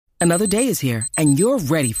Another day is here, and you're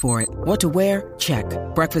ready for it. What to wear? Check.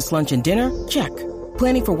 Breakfast, lunch, and dinner? Check.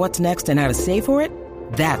 Planning for what's next and how to save for it?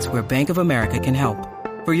 That's where Bank of America can help.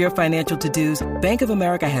 For your financial to-dos, Bank of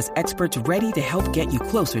America has experts ready to help get you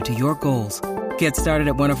closer to your goals. Get started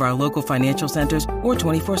at one of our local financial centers or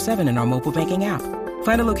 24/7 in our mobile banking app.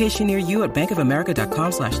 Find a location near you at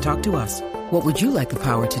bankofamerica.com/talktous. What would you like the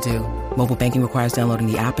power to do? Mobile banking requires downloading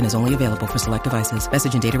the app and is only available for select devices.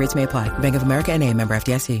 Message and data rates may apply. Bank of America N.A., member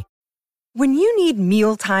FDIC. When you need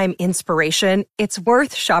mealtime inspiration, it's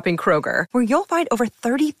worth shopping Kroger, where you'll find over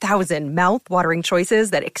 30,000 mouth-watering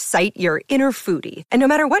choices that excite your inner foodie. And no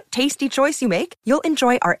matter what tasty choice you make, you'll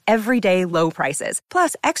enjoy our everyday low prices,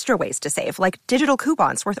 plus extra ways to save, like digital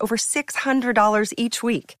coupons worth over $600 each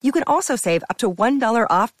week. You can also save up to $1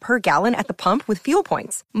 off per gallon at the pump with fuel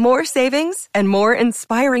points. More savings and more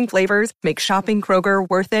inspiring flavors make shopping Kroger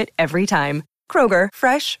worth it every time. Kroger,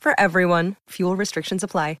 fresh for everyone. Fuel restrictions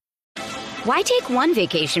apply. Why take one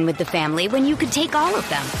vacation with the family when you could take all of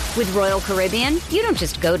them? With Royal Caribbean, you don't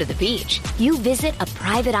just go to the beach. You visit a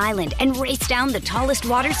private island and race down the tallest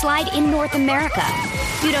water slide in North America.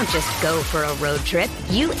 You don't just go for a road trip.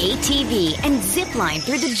 You ATV and zip line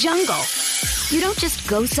through the jungle. You don't just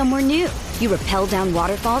go somewhere new. You rappel down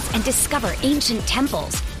waterfalls and discover ancient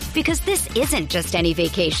temples. Because this isn't just any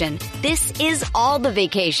vacation. This is all the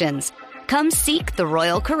vacations. Come seek the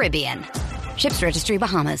Royal Caribbean. Ships Registry,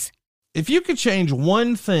 Bahamas. If you could change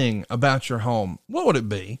one thing about your home, what would it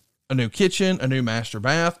be? A new kitchen, a new master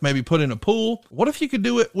bath, maybe put in a pool? What if you could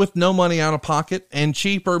do it with no money out of pocket and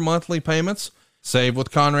cheaper monthly payments?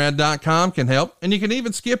 SaveWithConrad.com can help, and you can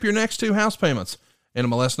even skip your next 2 house payments.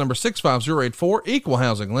 NMLS number 65084, Equal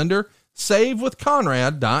Housing Lender.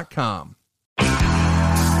 SaveWithConrad.com.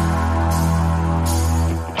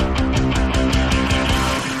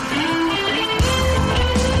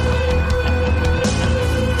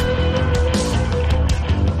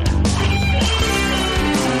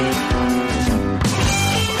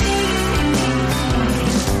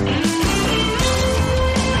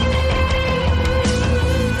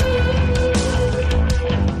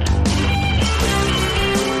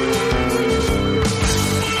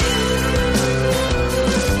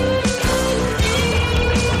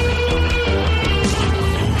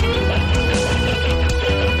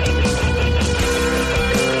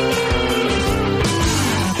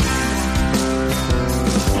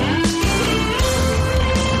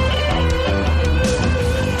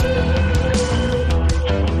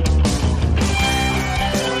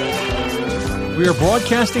 We are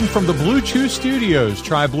broadcasting from the Blue Chew Studios.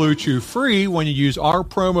 Try Blue Chew free when you use our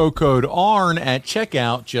promo code ARN at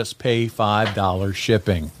checkout. Just pay $5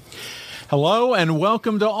 shipping. Hello and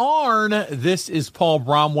welcome to ARN. This is Paul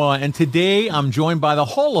Bromwell, and today I'm joined by the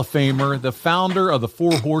Hall of Famer, the founder of the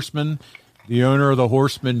Four Horsemen, the owner of the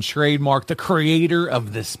Horseman trademark, the creator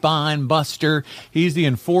of the Spine Buster. He's the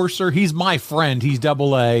enforcer. He's my friend. He's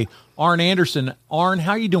AA. Arn Anderson. Arn,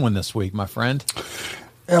 how are you doing this week, my friend?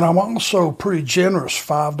 And I'm also pretty generous,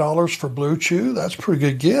 $5 for Blue Chew. That's a pretty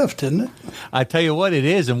good gift, isn't it? I tell you what, it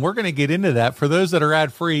is, and we're going to get into that. For those that are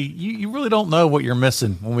ad-free, you really don't know what you're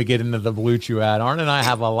missing when we get into the Blue Chew ad. Arn and I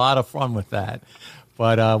have a lot of fun with that.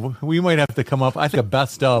 But we might have to come up, I think, a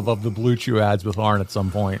best of the Blue Chew ads with Arn at some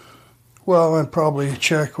point. Well, and probably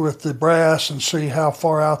check with the brass and see how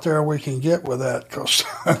far out there we can get with that, because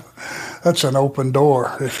that's an open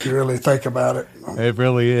door if you really think about it. It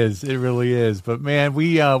really is. It really is. But, man,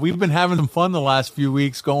 we've been having some fun the last few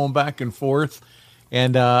weeks going back and forth.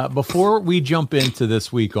 And before we jump into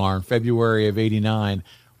this week, Arn, February of 89,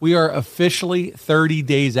 we are officially 30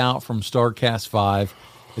 days out from StarCast 5.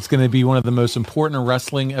 It's going to be one of the most important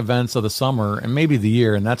wrestling events of the summer and maybe the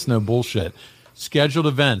year, and that's no bullshit. Scheduled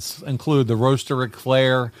events include the Roaster Ric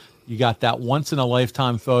Flair. You got that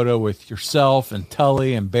once-in-a-lifetime photo with yourself and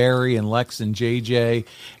Tully and Barry and Lex and JJ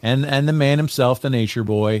and the man himself, the Nature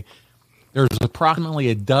Boy. There's approximately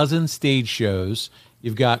a dozen stage shows.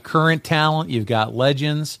 You've got current talent. You've got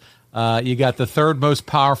legends. You got the third most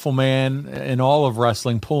powerful man in all of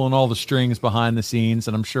wrestling pulling all the strings behind the scenes,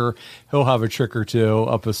 and I'm sure he'll have a trick or two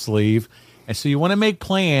up his sleeve. And so you want to make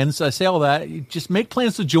plans. I say all that. You just make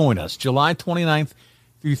plans to join us. July 29th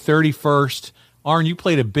through 31st. Arn, you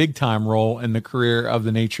played a big-time role in the career of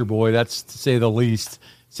the Nature Boy. That's to say the least.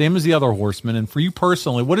 Same as the other Horsemen. And for you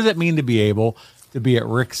personally, what does it mean to be able to be at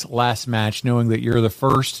Rick's last match, knowing that you're the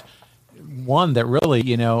first one that really,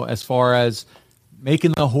 as far as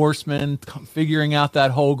making the Horsemen, figuring out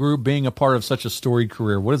that whole group, being a part of such a storied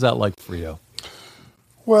career? What is that like for you?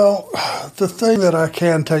 Well, the thing that I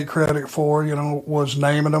can take credit for, was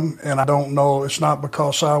naming them, and I don't know, it's not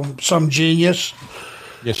because I'm some genius.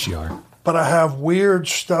 Yes, you are. But I have weird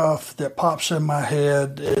stuff that pops in my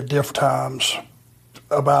head at different times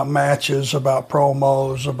about matches, about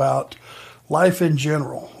promos, about life in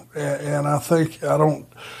general. And I think I don't,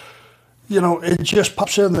 it just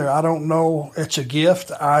pops in there. I don't know. It's a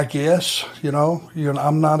gift, I guess.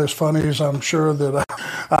 I'm not as funny as I'm sure that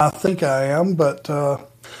I think I am, but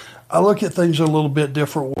I look at things a little bit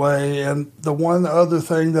different way. And the one other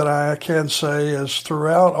thing that I can say is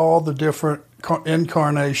throughout all the different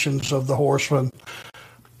incarnations of the Horseman,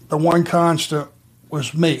 the one constant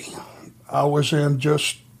was me. I was in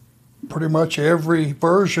just pretty much every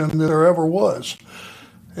version that there ever was.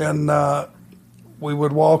 And we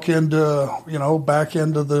would walk into, back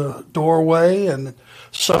into the doorway, and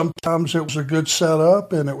sometimes it was a good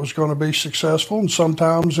setup and it was going to be successful, and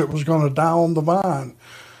sometimes it was going to die on the vine.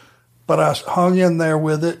 But I hung in there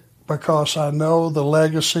with it because I know the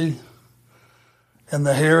legacy and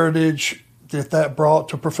the heritage that brought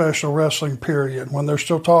to professional wrestling, period. When they're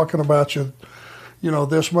still talking about you,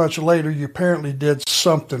 this much later, you apparently did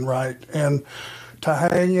something right. And to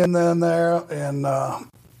hang in there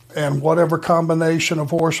and whatever combination of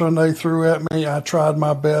horsemen they threw at me, I tried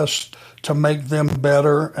my best to make them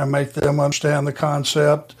better and make them understand the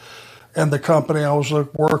concept and the company I was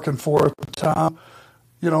working for at the time,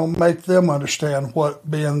 make them understand what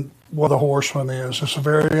a horseman is. It's a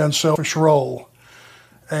very unselfish role.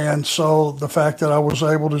 And so the fact that I was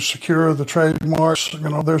able to secure the trademarks,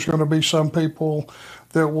 there's going to be some people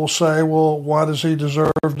that will say, well, why does he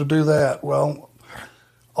deserve to do that? Well,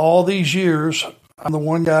 all these years, I'm the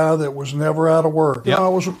one guy that was never out of work. Yep. I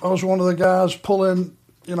was one of the guys pulling,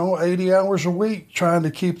 80 hours a week trying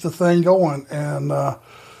to keep the thing going. And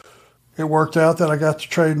it worked out that I got the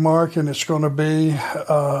trademark, and it's going to be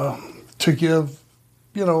to give,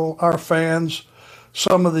 our fans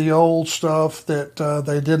some of the old stuff that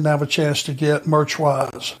they didn't have a chance to get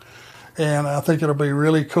merch-wise. And I think it'll be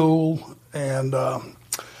really cool, and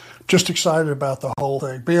just excited about the whole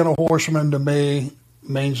thing. Being a horseman to me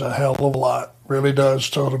means a hell of a lot, really does.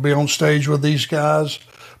 So to be on stage with these guys,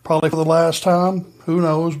 probably for the last time, who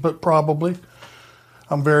knows, but probably,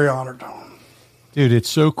 I'm very honored. Dude, it's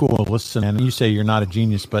so cool. Listen, and you say you're not a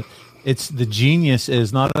genius, but it's the genius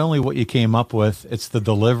is not only what you came up with, it's the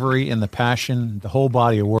delivery and the passion. The whole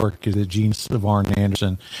body of work is the genius of Arn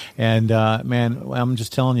Anderson. And, man, I'm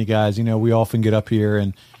just telling you guys, we often get up here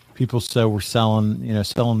and people say we're selling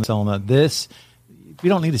that. This, we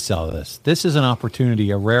don't need to sell this. This is an opportunity,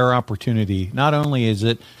 a rare opportunity. Not only is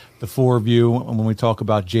it the four of you, when we talk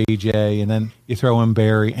about JJ, and then you throw in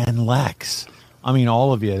Barry and Lex. I mean,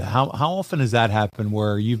 all of you. How often does that happen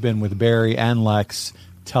where you've been with Barry and Lex,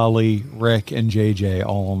 Tully, Rick, and JJ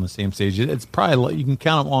all on the same stage? It's probably, you can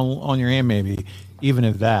count them on your hand maybe, even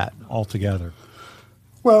if that, all together.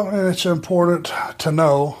 Well, and it's important to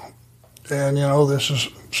know, and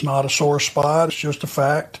it's not a sore spot, it's just a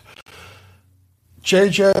fact.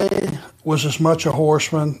 JJ was as much a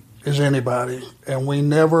horseman as anybody, and we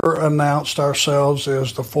never announced ourselves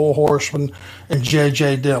as the Four Horsemen and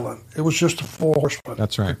JJ Dillon. It was just the Four Horsemen.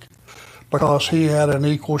 That's right. Because he had an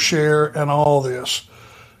equal share in all this.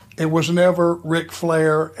 It was never Ric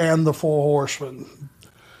Flair and the Four Horsemen.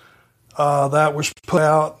 That was put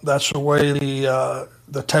out. That's the way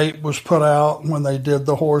the tape was put out when they did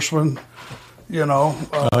the Horsemen.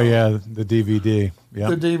 Oh yeah, the DVD.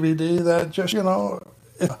 Yeah, the DVD. That just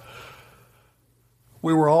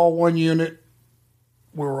we were all one unit.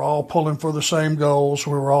 We were all pulling for the same goals.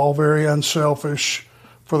 We were all very unselfish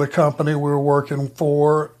for the company we were working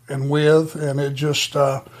for and with, and it just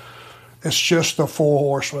it's just the Four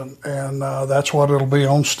Horsemen, and that's what it'll be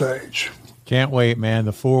on stage. Can't wait, man.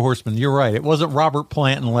 The Four Horsemen. You're right. It wasn't Robert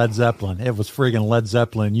Plant and Led Zeppelin. It was friggin' Led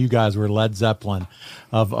Zeppelin. You guys were Led Zeppelin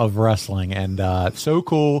of wrestling. And so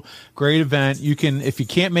cool. Great event. You can, if you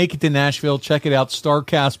can't make it to Nashville, check it out,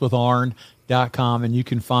 StarCastWithArn.com, and you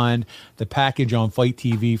can find the package on Fight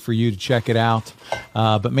TV for you to check it out.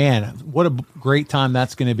 But man, what a great time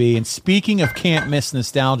that's going to be. And speaking of can't miss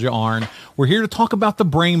nostalgia, Arn, we're here to talk about the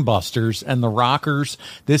Brainbusters and the Rockers.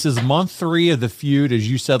 This is month 3 of the feud.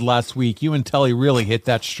 As you said last week, you and Tully really hit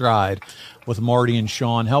that stride with Marty and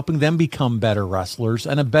Sean, helping them become better wrestlers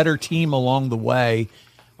and a better team along the way.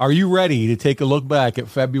 Are you ready to take a look back at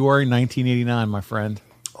February 1989, my friend?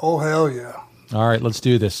 Oh, hell yeah. All right, let's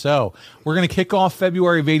do this. So we're going to kick off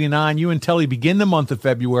February of 89. You and Tully begin the month of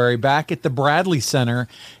February back at the Bradley Center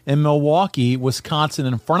in Milwaukee, Wisconsin,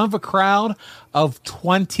 in front of a crowd of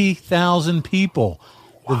 20,000 people.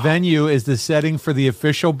 The venue is the setting for the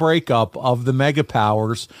official breakup of the Mega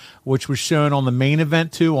Powers, which was shown on the Main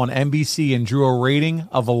Event 2 on NBC and drew a rating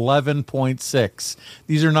of 11.6.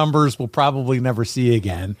 These are numbers we'll probably never see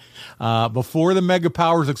again. Before the Mega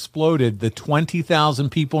Powers exploded, the 20,000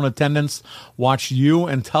 people in attendance watched you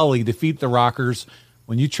and Tully defeat the Rockers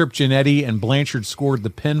when you tripped Jannetty and Blanchard scored the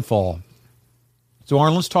pinfall. So,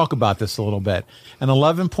 Arn, let's talk about this a little bit. An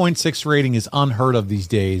 11.6 rating is unheard of these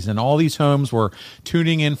days, and all these homes were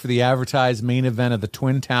tuning in for the advertised main event of the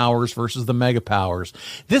Twin Towers versus the Mega Powers.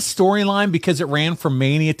 This storyline, because it ran from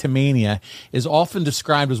mania to mania, is often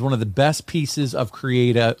described as one of the best pieces of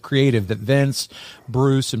creative that Vince,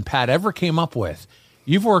 Bruce, and Pat ever came up with.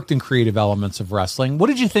 You've worked in creative elements of wrestling. What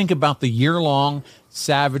did you think about the year-long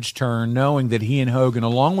Savage turn, knowing that he and Hogan,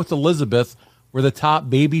 along with Elizabeth, were the top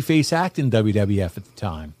babyface act in WWF at the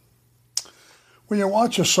time? When you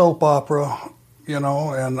watch a soap opera,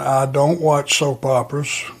 and I don't watch soap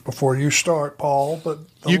operas before you start, Paul, but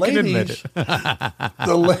the you ladies, can admit it.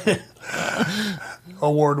 the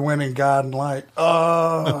award-winning Guiding Light.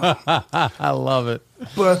 I love it.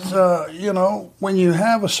 But, when you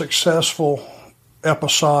have a successful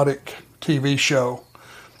episodic TV show,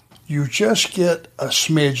 you just get a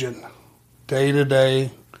smidgen, day to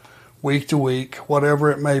day, week to week, whatever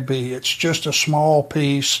it may be. It's just a small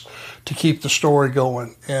piece to keep the story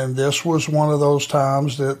going. And this was one of those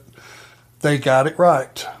times that they got it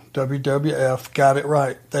right. WWF got it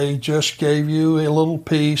right. They just gave you a little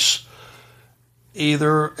piece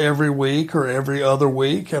either every week or every other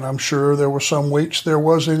week. And I'm sure there were some weeks there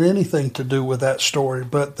wasn't anything to do with that story,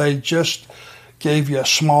 but they just gave you a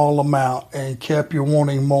small amount and kept you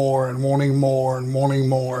wanting more and wanting more and wanting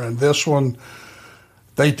more. And this one,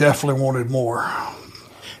 they definitely wanted more.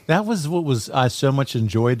 That was what was I so much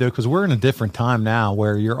enjoyed, though, because we're in a different time now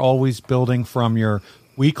where you're always building from your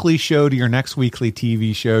weekly show to your next weekly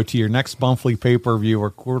TV show to your next monthly pay-per-view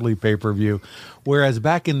or quarterly pay-per-view. Whereas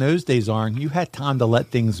back in those days, Arn, you had time to let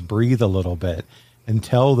things breathe a little bit and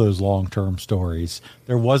tell those long-term stories.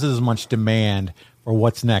 There wasn't as much demand for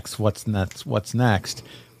what's next.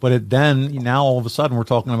 But now all of a sudden we're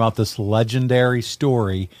talking about this legendary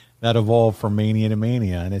story that evolved from mania to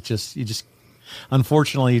mania, and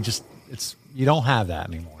unfortunately, you don't have that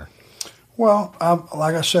anymore. Well,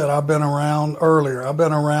 like I said, I've been around earlier. I've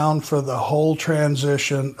been around for the whole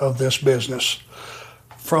transition of this business,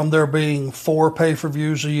 from there being 4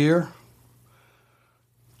 pay-per-views a year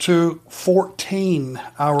to 14.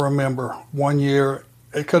 I remember one year.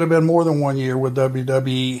 It could have been more than 1 year with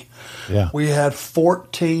WWE. Yeah, we had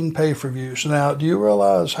 14 pay-per-views. Now, do you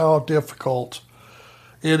realize how difficult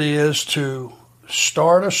it is to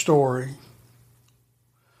start a story,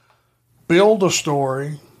 build a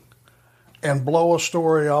story, and blow a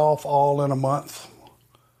story off all in a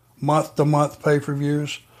month-to-month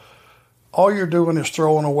pay-per-views? All you're doing is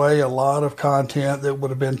throwing away a lot of content that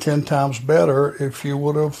would have been 10 times better if you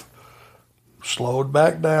would have slowed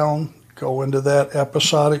back down, go into that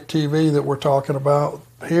episodic TV that we're talking about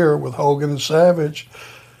here with Hogan and Savage,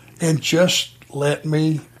 and just let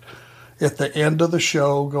me, at the end of the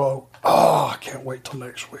show, go, I can't wait till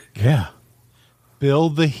next week. Yeah.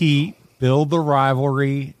 Build the heat, build the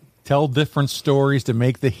rivalry, tell different stories to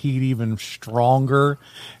make the heat even stronger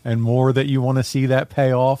and more that you want to see that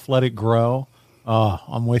pay off, let it grow. Oh,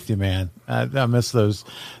 I'm with you, man. I miss those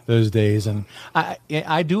days. And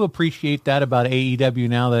I do appreciate that about AEW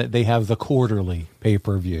now that they have the quarterly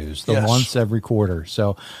pay-per-views, the once every quarter.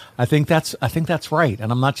 So I think that's right.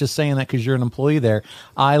 And I'm not just saying that because you're an employee there.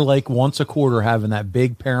 I like once a quarter having that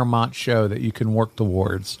big Paramount show that you can work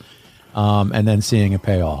towards, and then seeing it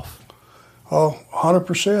pay off. Oh,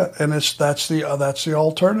 100%. And that's the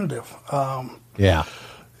alternative. Yeah.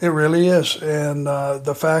 It really is. And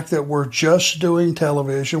the fact that we're just doing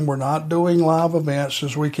television, we're not doing live events,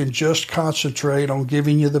 is we can just concentrate on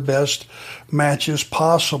giving you the best matches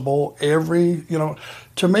possible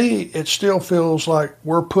to me, it still feels like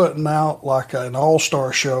we're putting out like an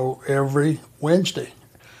all-star show every Wednesday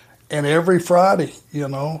and every Friday,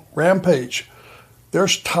 Rampage.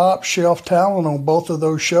 There's top shelf talent on both of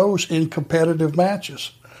those shows in competitive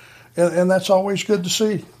matches. And that's always good to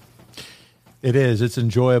see. It is. It's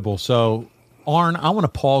enjoyable. So, Arn, I want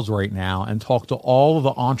to pause right now and talk to all of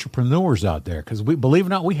the entrepreneurs out there because, believe it or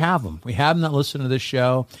not, we have them. We have them that listen to this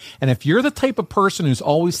show. And if you're the type of person who's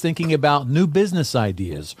always thinking about new business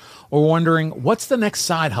ideas or wondering what's the next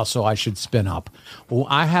side hustle I should spin up, well,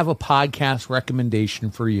 I have a podcast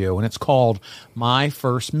recommendation for you, and it's called My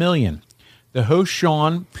First Million. The host,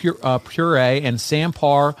 Sean Pure and Sam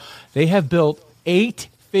Parr, they have built 8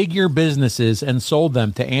 six-figure businesses and sold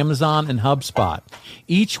them to Amazon and HubSpot.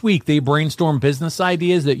 Each week, they brainstorm business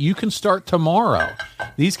ideas that you can start tomorrow.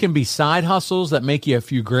 These can be side hustles that make you a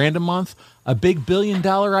few grand a month, a big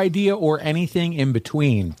billion-dollar idea, or anything in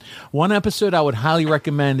between. One episode I would highly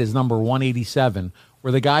recommend is number 187,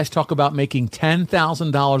 where the guys talk about making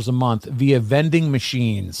 $10,000 a month via vending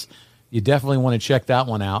machines. You definitely want to check that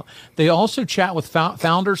one out. They also chat with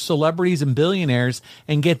founders, celebrities, and billionaires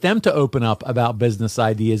and get them to open up about business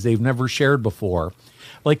ideas they've never shared before.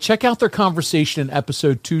 Like, check out their conversation in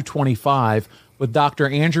episode 225 with Dr.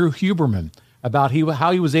 Andrew Huberman about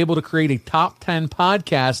how he was able to create a top 10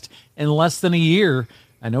 podcast in less than a year.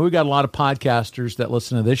 I know we got a lot of podcasters that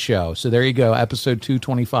listen to this show. So there you go, episode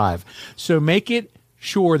 225. So make it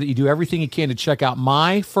sure that you do everything you can to check out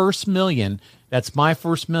My First Million. That's My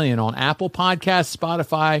First Million on Apple Podcasts,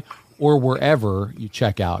 Spotify, or wherever you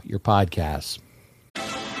check out your podcasts.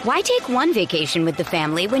 Why take one vacation with the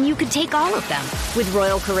family when you could take all of them? With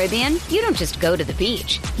Royal Caribbean, you don't just go to the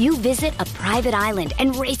beach. You visit a private island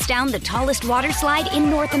and race down the tallest water slide in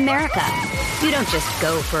North America. You don't just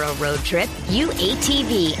go for a road trip. You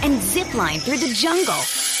ATV and zip line through the jungle.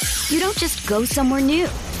 You don't just go somewhere new.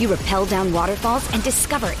 You rappel down waterfalls and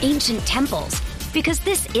discover ancient temples. Because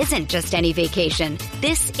this isn't just any vacation.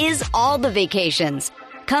 This is all the vacations.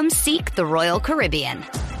 Come seek the Royal Caribbean.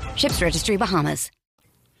 Ships Registry, Bahamas.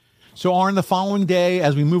 So, Arn, the following day,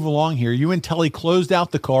 as we move along here, you and Telly closed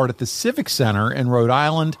out the card at the Civic Center in Rhode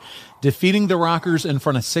Island, defeating the Rockers in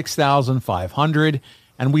front of 6,500.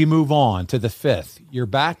 And we move on to the 5th. You're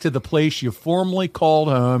back to the place you formerly called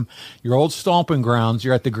home, your old stomping grounds.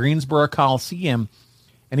 You're at the Greensboro Coliseum.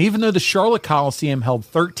 And even though the Charlotte Coliseum held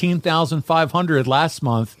 13,500 last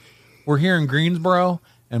month, we're here in Greensboro,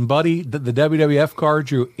 and, buddy, the WWF card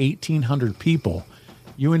drew 1,800 people.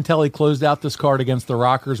 You and Telly closed out this card against the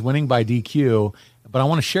Rockers, winning by DQ, but I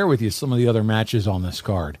want to share with you some of the other matches on this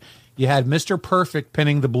card. You had Mr. Perfect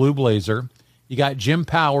pinning the Blue Blazer. You got Jim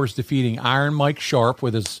Powers defeating Iron Mike Sharp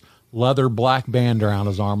with his leather black band around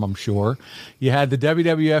his arm, I'm sure. You had the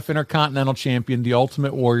WWF Intercontinental Champion, the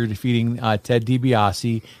Ultimate Warrior, defeating Ted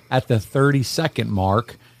DiBiase at the 30-second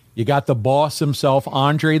mark. You got the boss himself,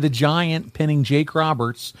 Andre the Giant, pinning Jake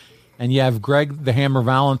Roberts. And you have Greg the Hammer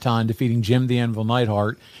Valentine defeating Jim the Anvil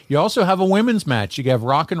Neidhart. You also have a women's match. You have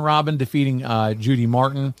Rockin' Robin defeating Judy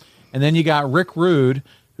Martin. And then you got Rick Rude,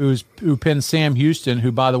 who pinned Sam Houston,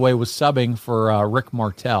 who, by the way, was subbing for Rick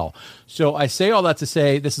Martel. So I say all that to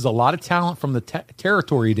say this is a lot of talent from the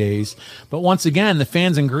territory days. But once again, the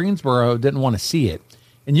fans in Greensboro didn't want to see it.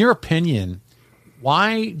 In your opinion,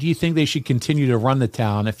 why do you think they should continue to run the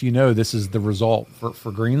town if you know this is the result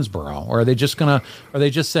for Greensboro? Or are they just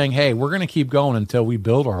saying, hey, we're going to keep going until we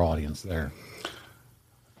build our audience there?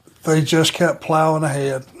 They just kept plowing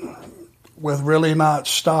ahead with really not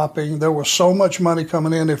stopping. There was so much money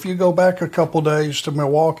coming in. If you go back a couple days to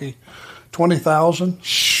Milwaukee, 20,000.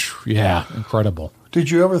 Yeah, incredible. Did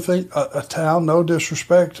you ever think a town, no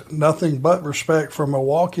disrespect, nothing but respect for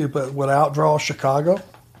Milwaukee, but would outdraw Chicago?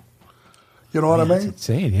 You know what I mean? That's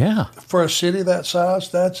insane, yeah. For a city that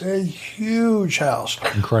size, that's a huge house.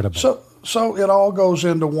 Incredible. So it all goes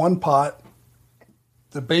into one pot.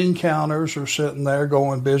 The bean counters are sitting there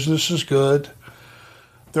going, business is good.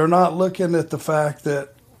 They're not looking at the fact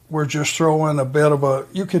that we're just throwing a bit of a,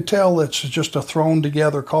 you could tell it's just a thrown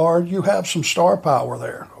together card. You have some star power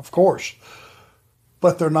there, of course.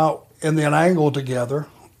 But they're not in an angle together.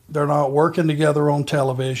 They're not working together on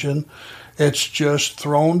television. It's just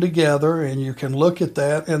thrown together, and you can look at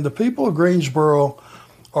that. And the people of Greensboro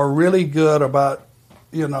are really good about,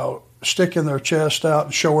 sticking their chest out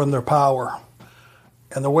and showing their power.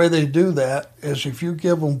 And the way they do that is if you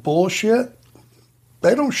give them bullshit,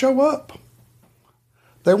 they don't show up.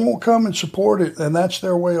 They won't come and support it, and that's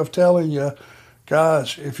their way of telling you,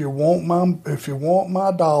 guys, if you want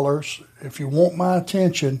my dollars, if you want my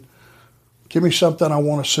attention, give me something I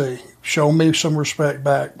want to see. Show me some respect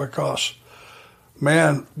back, because,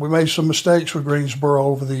 man, we made some mistakes with Greensboro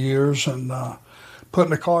over the years, and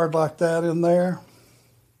putting a card like that in there,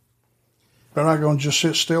 they're not going to just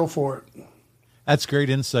sit still for it. That's great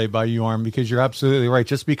insight by you, Arm, because you're absolutely right.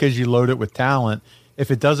 Just because you load it with talent, if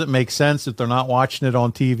it doesn't make sense, if they're not watching it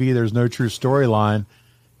on TV, there's no true storyline.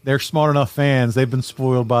 They're smart enough fans. They've been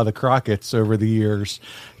spoiled by the Crockett's over the years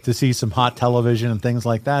to see some hot television and things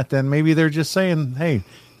like that. Then maybe they're just saying, hey,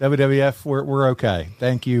 WWF, we're okay.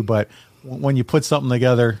 Thank you, but when you put something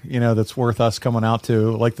together, that's worth us coming out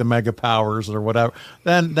to, like the Mega Powers or whatever,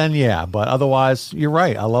 then yeah. But otherwise, you're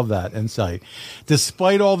right. I love that insight.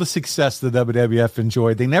 Despite all the success the WWF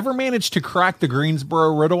enjoyed, they never managed to crack the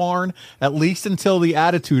Greensboro riddle, Arn, at least until the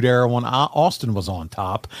Attitude Era when Austin was on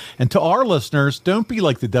top. And to our listeners, don't be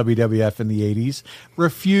like the WWF in the 80s.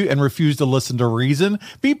 Refuse to listen to reason.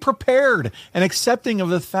 Be prepared and accepting of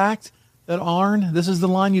the fact that, Arn, this is the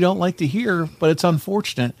line you don't like to hear, but it's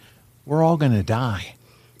unfortunate. We're all going to die.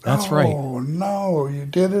 That's right. Oh, no, you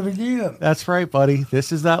did it again. That's right, buddy.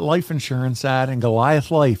 This is that life insurance ad, and Goliath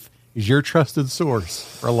Life is your trusted source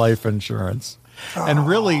for life insurance. And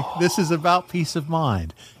really, this is about peace of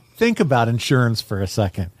mind. Think about insurance for a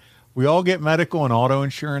second. We all get medical and auto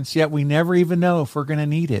insurance, yet we never even know if we're going to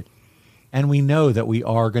need it. And we know that we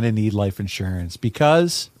are going to need life insurance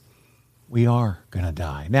because we are going to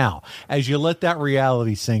die. Now, as you let that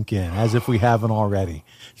reality sink in, as if we haven't already,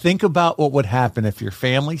 think about what would happen if your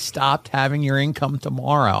family stopped having your income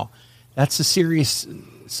tomorrow. That's a serious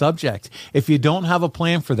subject. If you don't have a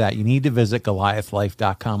plan for that, you need to visit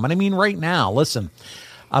Goliathlife.com. And I mean, right now, listen,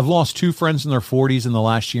 I've lost 2 friends in their 40s in the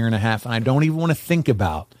last year and a half, and I don't even want to think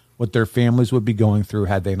about what their families would be going through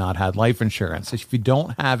had they not had life insurance. If you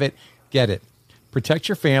don't have it, get it. Protect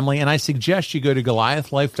your family, and I suggest you go to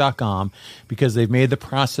Goliathlife.com because they've made the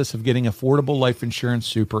process of getting affordable life insurance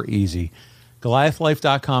super easy.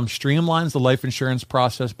 Goliathlife.com streamlines the life insurance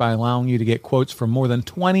process by allowing you to get quotes from more than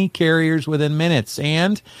 20 carriers within minutes,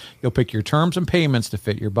 and you'll pick your terms and payments to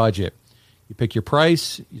fit your budget. You pick your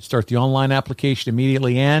price, you start the online application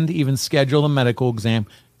immediately, and even schedule a medical exam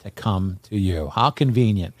to come to you. How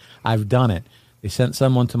convenient. I've done it. They sent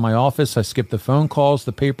someone to my office. I skipped the phone calls,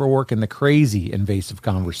 the paperwork, and the crazy invasive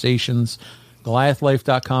conversations.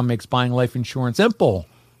 Goliathlife.com makes buying life insurance simple.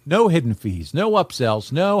 No hidden fees, no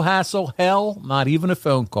upsells, no hassle, hell, not even a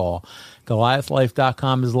phone call.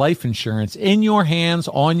 Goliathlife.com is life insurance in your hands,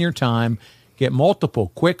 on your time. Get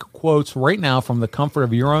multiple quick quotes right now from the comfort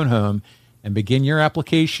of your own home and begin your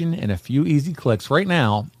application in a few easy clicks right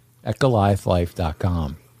now at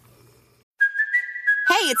Goliathlife.com.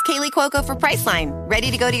 Hey, it's Kaylee Cuoco for Priceline.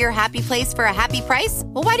 Ready to go to your happy place for a happy price?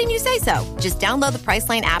 Well, why didn't you say so? Just download the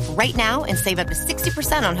Priceline app right now and save up to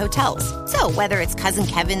 60% on hotels. So whether it's Cousin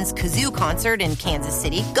Kevin's Kazoo Concert in Kansas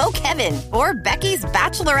City, go Kevin, or Becky's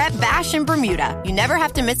Bachelorette Bash in Bermuda, you never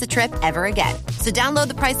have to miss a trip ever again. So download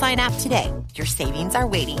the Priceline app today. Your savings are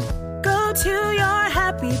waiting. Go to your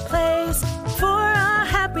happy place for a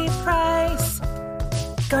happy price.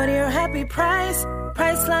 Go to your happy price,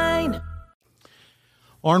 Priceline.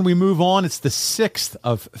 Arn, we move on. It's the 6th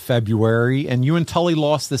of February, and you and Tully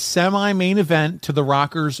lost the semi-main event to the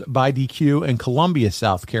Rockers by DQ in Columbia,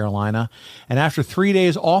 South Carolina. And after 3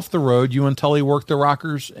 days off the road, you and Tully worked the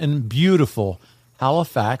Rockers in beautiful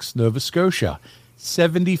Halifax, Nova Scotia.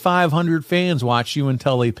 7,500 fans watched you and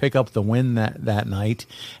Tully pick up the win that night.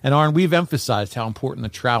 And Arn, we've emphasized how important the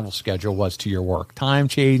travel schedule was to your work. Time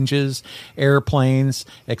changes, airplanes,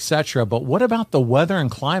 etc. But what about the weather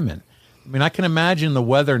and climate? I mean, I can imagine the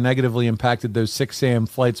weather negatively impacted those 6 a.m.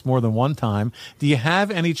 flights more than one time. Do you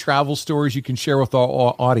have any travel stories you can share with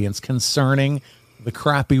our audience concerning the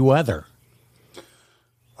crappy weather?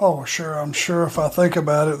 Oh, sure. I'm sure if I think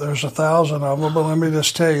about it, there's 1,000 of them. But let me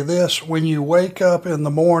just tell you this. When you wake up in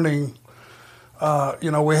the morning,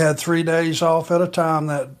 we had 3 days off at a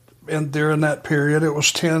time during that period. It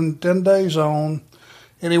was 10 days on,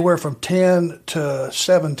 anywhere from 10 to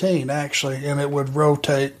 17, actually, and it would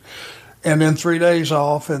rotate. And then 3 days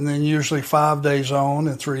off, and then usually 5 days on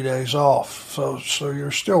and 3 days off. So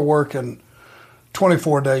you're still working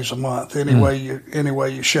 24 days a month, any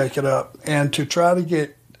way you shake it up. And to try to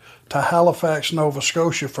get to Halifax, Nova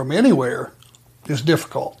Scotia from anywhere is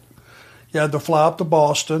difficult. You had to fly up to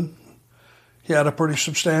Boston. You had a pretty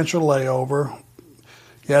substantial layover.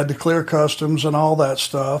 You had to clear customs and all that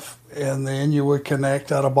stuff, and then you would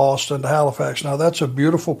connect out of Boston to Halifax. Now, that's a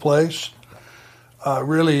beautiful place. It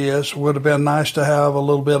really is. Would have been nice to have a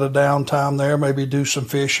little bit of downtime there, maybe do some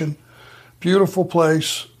fishing. Beautiful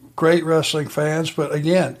place, great wrestling fans, but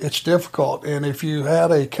again, it's difficult. And if you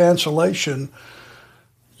had a cancellation,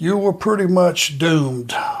 you were pretty much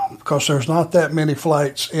doomed because there's not that many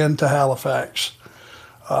flights into Halifax.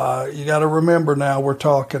 You got to remember now we're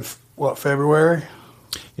talking, February?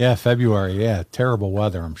 Yeah, February. Yeah, terrible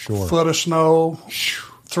weather, I'm sure. Foot of snow,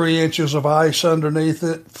 3 inches of ice underneath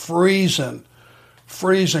it, freezing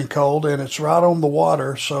cold, and it's right on the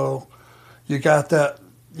water, so you got that,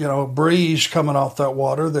 breeze coming off that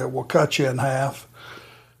water that will cut you in half.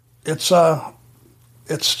 It's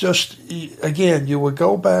just, again, you would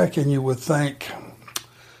go back and you would think,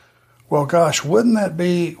 Well, gosh, wouldn't that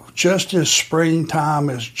be just as springtime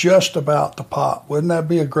is just about to pop? Wouldn't that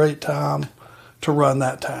be a great time to run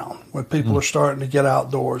that town when people are starting to get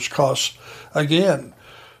outdoors? Because, again,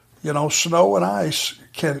 snow and ice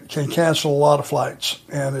can cancel a lot of flights,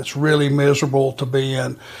 and it's really miserable to be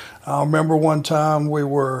in. I remember one time we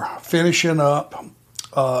were finishing up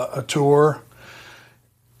a tour,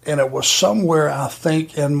 and it was somewhere, I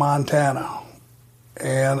think, in Montana.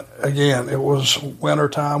 And again, it was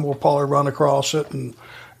wintertime. We'll probably run across it, and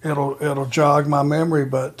it'll jog my memory.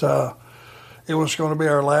 But it was going to be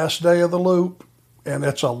our last day of the loop, and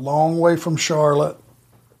it's a long way from Charlotte,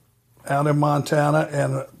 out in Montana,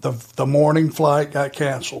 and the morning flight got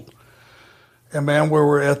canceled. And man, we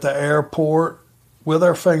were at the airport with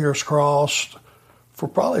our fingers crossed for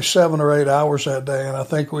probably 7 or 8 hours that day, and I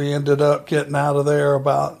think we ended up getting out of there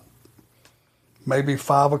about maybe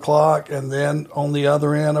 5 o'clock, and then on the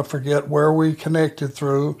other end, I forget where we connected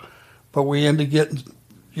through, but we ended getting,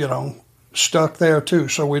 stuck there too.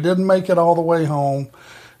 So we didn't make it all the way home.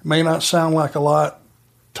 It may not sound like a lot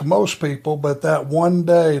to most people, but that one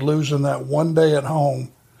day, losing that one day at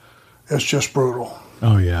home, is just brutal.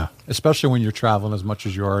 Oh yeah, especially when you're traveling as much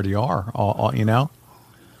as you already are. Oh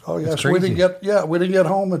yes, we didn't get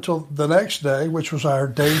home until the next day, which was our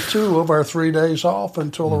day 2 of our 3 days off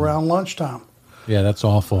until around lunchtime. Yeah, that's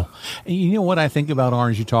awful. And you know what I think about, Arn,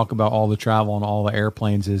 as you talk about all the travel and all the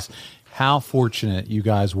airplanes, is how fortunate you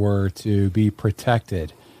guys were to be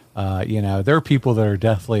protected. There are people that are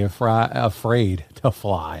deathly afraid to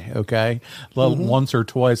fly, okay? Once or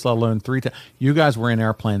twice, let alone 3 times. You guys were in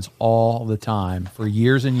airplanes all the time for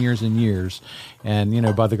years and years and years.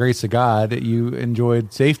 And, by the grace of God, you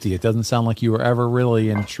enjoyed safety. It doesn't sound like you were ever really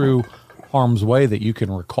in true harm's way that you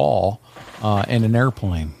can recall in an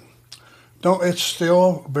airplane. No, it's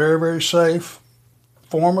still a very, very safe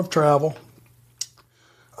form of travel.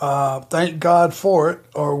 Thank God for it,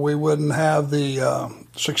 or we wouldn't have the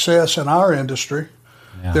success in our industry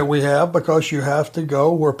that we have, because you have to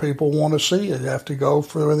go where people want to see you. You have to go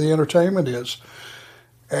for where the entertainment is.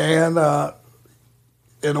 And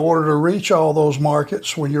in order to reach all those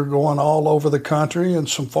markets, when you're going all over the country and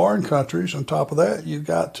some foreign countries, on top of that, you've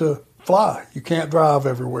got to fly. You can't drive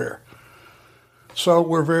everywhere. So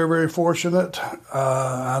we're very, very fortunate.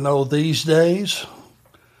 I know these days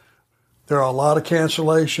there are a lot of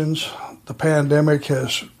cancellations. The pandemic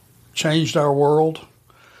has changed our world.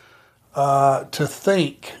 To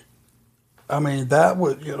think,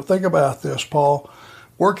 think about this, Paul.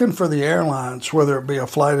 Working for the airlines, whether it be a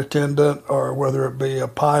flight attendant or whether it be a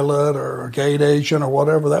pilot or a gate agent or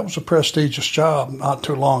whatever, that was a prestigious job not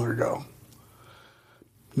too long ago.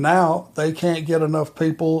 Now they can't get enough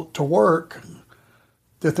people to work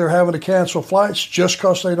that they're having to cancel flights just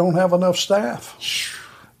because they don't have enough staff.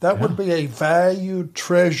 That would be a valued,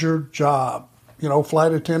 treasured job.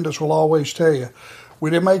 Flight attendants will always tell you,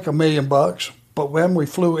 we didn't make $1 million, but when we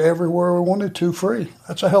flew everywhere we wanted to free.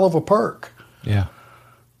 That's a hell of a perk. Yeah.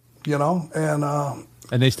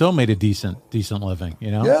 And they still made a decent living,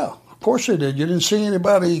 Yeah, of course they did. You didn't see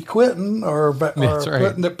anybody quitting or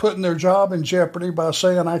putting their job in jeopardy by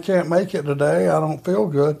saying, I can't make it today, I don't feel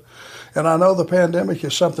good. And I know the pandemic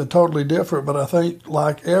is something totally different, but I think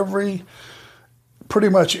like pretty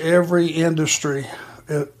much every industry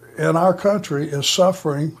in our country is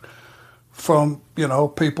suffering from,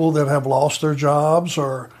 people that have lost their jobs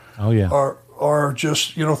or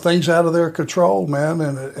just, things out of their control, man.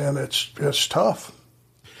 And it's tough.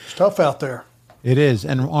 It's tough out there. It is.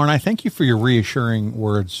 And Arn, I thank you for your reassuring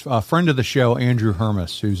words. A friend of the show, Andrew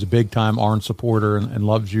Hermes, who's a big-time Arn supporter and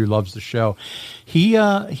loves the show,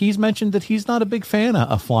 he's mentioned that he's not a big fan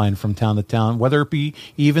of flying from town to town, whether it be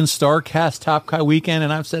even StarCast Top Guy weekend.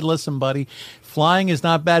 And I've said, listen, buddy, flying is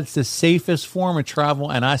not bad. It's the safest form of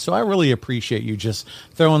travel. And so I really appreciate you just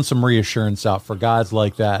throwing some reassurance out for guys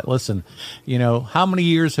like that. Listen, how many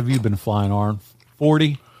years have you been flying, Arn?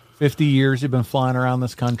 40, 50 years you've been flying around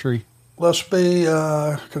this country? Let's be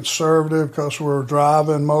conservative because we're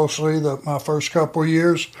driving mostly my first couple of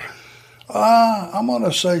years. I'm going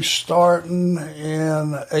to say starting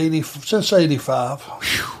since 85.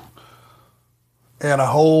 Whew. And a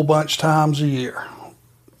whole bunch times a year.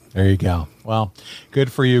 There you go. Well,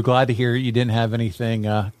 good for you. Glad to hear you didn't have anything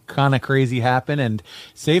kind of crazy happen. And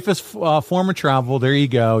safest form of travel, there you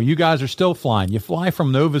go. You guys are still flying. You fly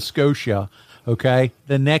from Nova Scotia, okay?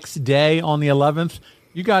 The next day on the 11th,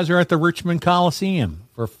 you guys are at the Richmond Coliseum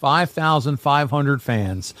for 5,500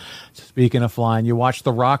 fans. Speaking of flying, you watched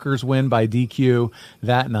the Rockers win by DQ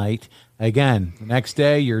that night. Again, the next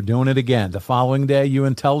day, you're doing it again. The following day, you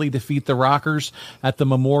and Tully defeat the Rockers at the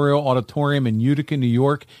Memorial Auditorium in Utica, New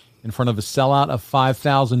York. in front of a sellout of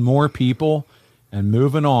 5,000 more people. And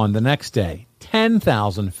moving on, the next day,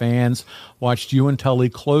 10,000 fans watched you and Tully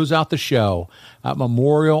close out the show at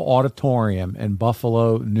Memorial Auditorium in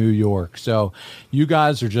Buffalo, New York. So you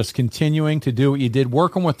guys are just continuing to do what you did,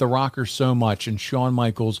 working with the Rockers so much, and Shawn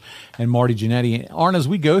Michaels and Marty Jannetty. Arn, as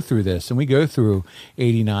we go through this, and we go through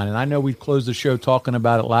 89, and I know we closed the show talking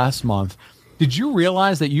about it last month, did you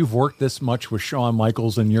realize that you've worked this much with Shawn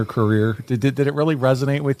Michaels in your career? Did it really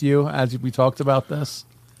resonate with you as we talked about this?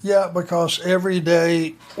 Yeah, because every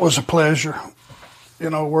day was a pleasure. You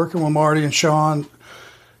know, working with Marty and Shawn,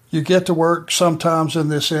 you get to work sometimes in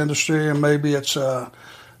this industry, and maybe it's the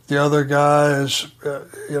other guy is,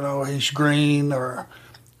 he's green, or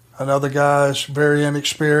another guy is very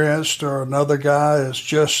inexperienced, or another guy is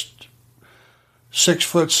just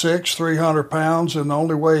 6'6", 300 pounds, and the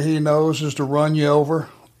only way he knows is to run you over.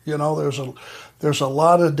 You know, there's a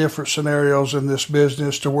lot of different scenarios in this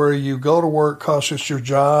business to where you go to work because it's your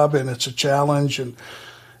job and it's a challenge, and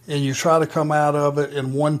you try to come out of it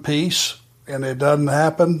in one piece, and it doesn't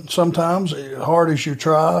happen sometimes. Hard as you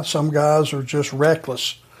try, some guys are just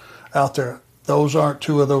reckless out there. Those aren't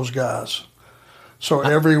two of those guys. So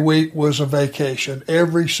every week was a vacation.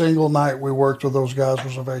 Every single night we worked with those guys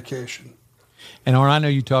was a vacation. And Arn, I know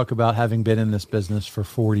you talk about having been in this business for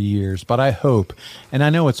 40 years, but I hope, and I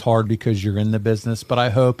know it's hard because you're in the business, but I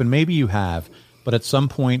hope, and maybe you have, but at some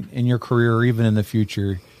point in your career or even in the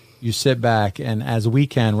future, you sit back, and as we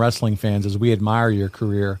can, wrestling fans, as we admire your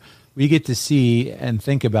career, we get to see and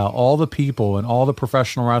think about all the people and all the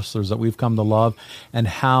professional wrestlers that we've come to love and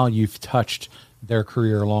how you've touched their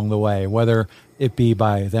career along the way, whether it be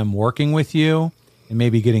by them working with you and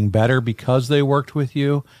maybe getting better because they worked with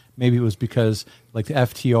you. Maybe it was because, like the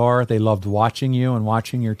FTR, they loved watching you and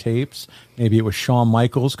watching your tapes. Maybe it was Shawn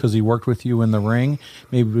Michaels because he worked with you in the ring.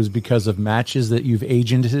 Maybe it was because of matches that you've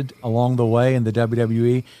agented along the way in the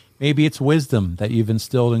WWE. Maybe it's wisdom that you've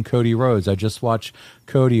instilled in Cody Rhodes. I just watched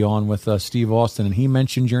Cody on with Steve Austin, and he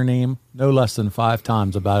mentioned your name no less than 5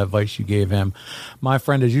 times about advice you gave him. My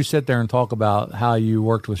friend, as you sit there and talk about how you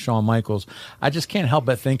worked with Shawn Michaels, I just can't help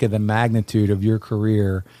but think of the magnitude of your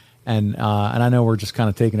career. And I know we're just kind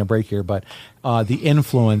of taking a break here, but the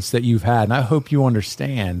influence that you've had, and I hope you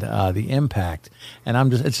understand the impact.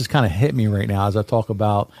 And it's just kind of hit me right now as I talk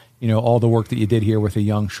about, all the work that you did here with a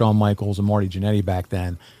young Shawn Michaels and Marty Jannetty back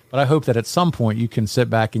then. But I hope that at some point you can sit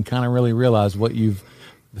back and kind of really realize the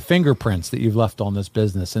fingerprints that you've left on this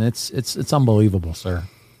business, and it's unbelievable, sir.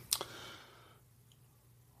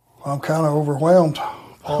 I'm kind of overwhelmed.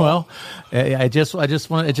 Well, I just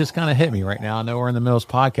want, it just kind of hit me right now. I know we're in the middle of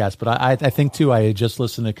this podcast, but I think too, I had just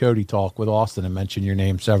listened to Cody talk with Austin and mention your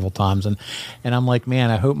name several times. And I'm like,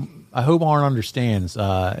 man, I hope Arn understands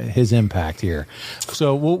his impact here.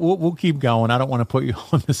 So we'll keep going. I don't want to put you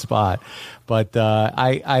on the spot, but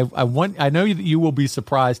I know that you will be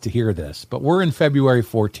surprised to hear this, but we're in February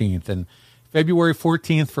 14th, and February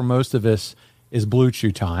 14th for most of us is Blue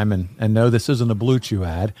Chew time. And no, this isn't a Blue Chew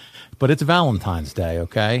ad, but it's Valentine's Day,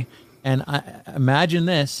 okay? And I imagine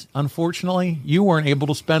this, unfortunately, you weren't able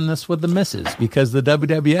to spend this with the missus because the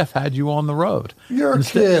WWF had you on the road. You're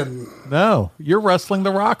kidding. No, you're wrestling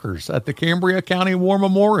the Rockers at the Cambria County War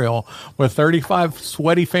Memorial with 35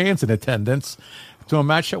 sweaty fans in attendance to a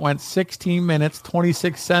match that went 16 minutes,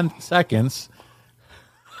 26 seconds.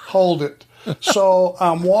 Hold it. So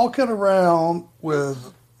I'm walking around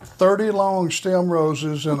with 30 long stem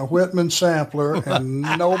roses and a Whitman sampler and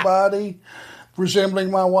nobody resembling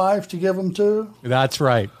my wife to give them to? That's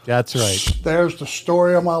right. There's the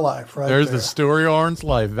story of my life There's the story of Arn's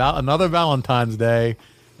life. Another Valentine's Day,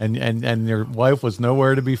 and your wife was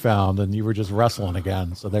nowhere to be found, and you were just wrestling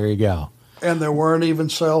again. So there you go. And there weren't even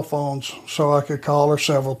cell phones, so I could call her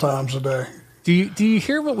several times a day. Do you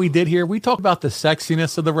hear what we did here? We talked about the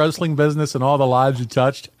sexiness of the wrestling business and all the lives you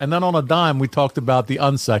touched. And then on a dime, we talked about the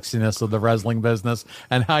unsexiness of the wrestling business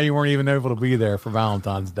and how you weren't even able to be there for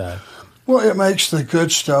Valentine's Day. Well, it makes the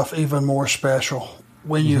good stuff even more special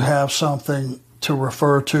when you have something to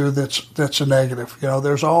refer to that's a negative.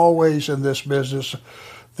 There's always in this business,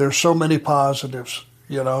 there's so many positives,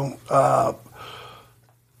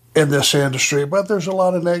 in this industry, but there's a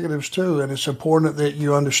lot of negatives too, and it's important that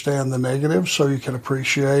you understand the negatives so you can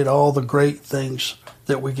appreciate all the great things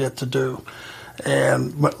that we get to do.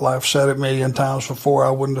 And like I've said it a million times before,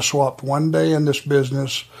 I wouldn't have swapped one day in this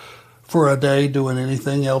business for a day doing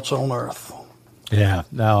anything else on earth. Yeah,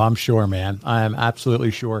 no, I'm sure, man. I am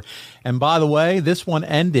absolutely sure. And by the way, this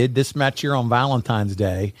match here on Valentine's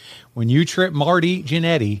Day, when you tripped Marty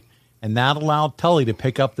Jannetty, and that allowed Tully to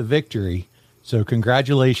pick up the victory. So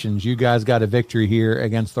congratulations, you guys got a victory here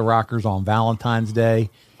against the Rockers on Valentine's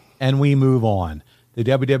Day. and we move on. The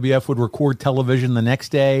WWF would record television the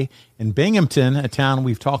next day in Binghamton, a town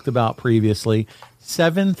we've talked about previously.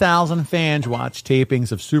 7,000 fans watched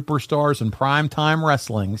tapings of superstars and primetime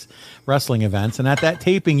wrestling events. And at that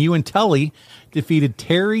taping, you and Tully defeated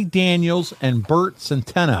Terry Daniels and Bert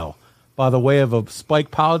Centeno by the way of a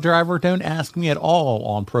spike pile driver. Don't ask me at all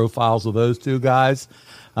on profiles of those two guys.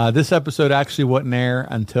 This episode actually wouldn't air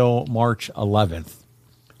until March 11th.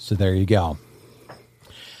 So there you go.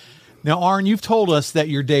 Now, Arn, you've told us that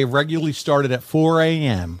your day regularly started at 4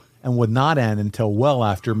 a.m. and would not end until well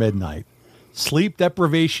after midnight. Sleep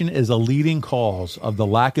deprivation is a leading cause of the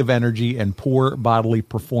lack of energy and poor bodily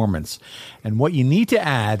performance. And what you need to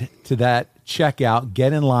add to that checkout,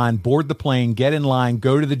 get in line, board the plane, get in line,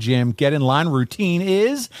 go to the gym, get in line routine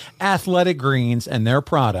is Athletic Greens and their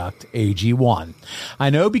product, AG1. I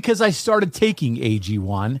know because I started taking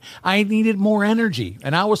AG1, I needed more energy,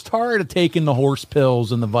 and I was tired of taking the horse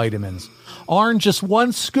pills and the vitamins. Arn, just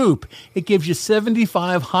one scoop, it gives you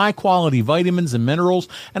 75 high-quality vitamins and minerals,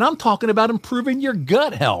 and I'm talking about improving your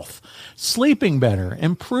gut health, sleeping better,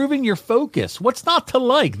 improving your focus. What's not to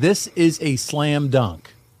like? This is a slam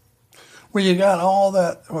dunk. Well, you got all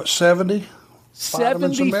that, 70?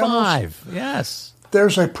 75, yes.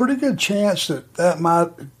 There's a pretty good chance that might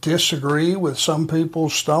disagree with some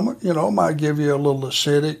people's stomach. You know, might give you a little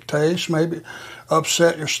acidic taste, maybe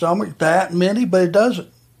upset your stomach. That many, but it doesn't.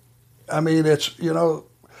 I mean, it's,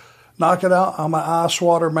 knock it out. I'm an ice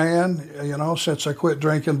water man. Since I quit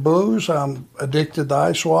drinking booze, I'm addicted to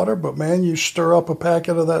ice water. But, man, you stir up a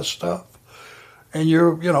packet of that stuff, and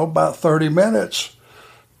you're, about 30 minutes,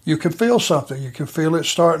 you can feel something. You can feel it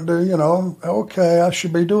starting to, okay, I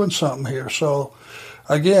should be doing something here. So,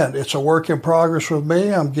 again, it's a work in progress with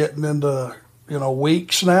me. I'm getting into,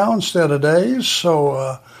 weeks now instead of days. So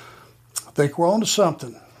I think we're on to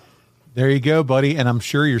something. There you go, buddy. And I'm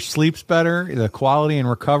sure your sleep's better. The quality and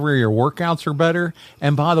recovery of your workouts are better.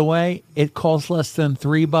 And by the way, it costs less than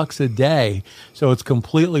 $3 a day. So it's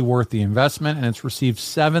completely worth the investment. And it's received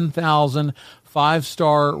 7,000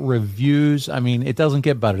 5-star reviews. I mean, it doesn't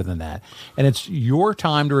get better than that. And it's your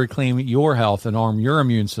time to reclaim your health and arm your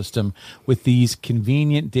immune system with these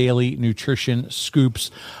convenient daily nutrition scoops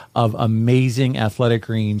of amazing Athletic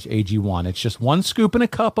Greens AG1. It's just one scoop in a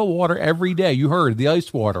cup of water every day. You heard the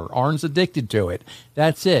ice water. Arn's addicted to it.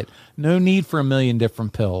 That's it. No need for a million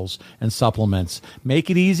different pills and supplements. Make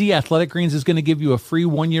it easy. Athletic Greens is going to give you a free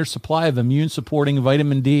 1-year supply of immune-supporting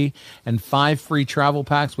vitamin D and 5 free travel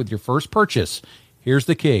packs with your first purchase. Here's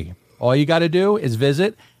the key. All you got to do is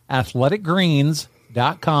visit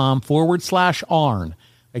athleticgreens.com/Arn.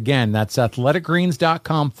 Again, that's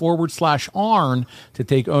athleticgreens.com/Arn to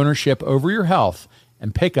take ownership over your health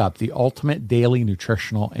and pick up the ultimate daily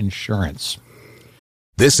nutritional insurance.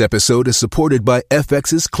 This episode is supported by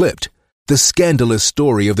FX's Clipped, the scandalous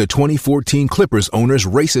story of the 2014 Clippers owner's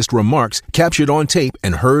racist remarks captured on tape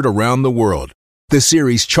and heard around the world. The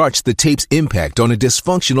series charts the tape's impact on a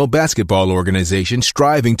dysfunctional basketball organization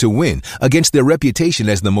striving to win against their reputation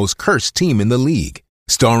as the most cursed team in the league.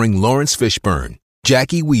 Starring Lawrence Fishburne,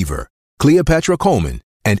 Jackie Weaver, Cleopatra Coleman,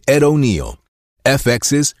 and Ed O'Neill.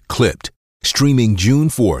 FX's Clipped, streaming June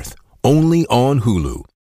 4th, only on Hulu.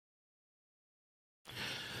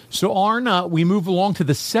 So, Arn, we move along to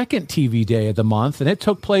the second TV day of the month, and it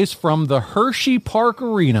took place from the Hershey Park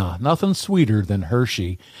Arena. Nothing sweeter than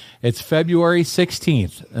Hershey. It's February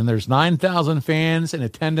 16th, and there's 9,000 fans in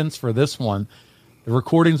attendance for this one. The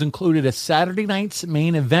recordings included a Saturday night's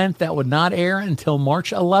main event that would not air until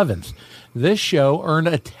March 11th. This show earned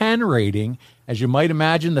a 10 rating. As you might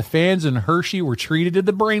imagine, the fans in Hershey were treated to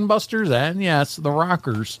the Brainbusters and, yes, the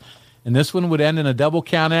Rockers. And this one would end in a double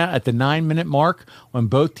countout at the 9-minute mark when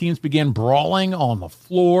both teams began brawling on the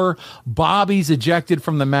floor. Bobby's ejected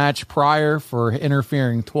from the match prior for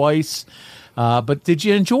interfering twice. But did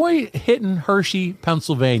you enjoy hitting Hershey,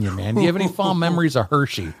 Pennsylvania, man? Do you have any fond memories of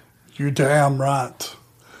Hershey? You're damn right.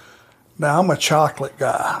 Now, I'm a chocolate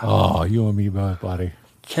guy. Oh, you and me both, buddy.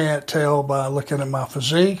 Can't tell by looking at my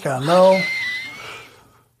physique, I know.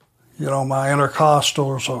 My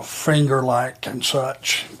intercostals are finger-like and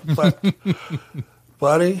such. But,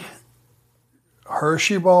 buddy,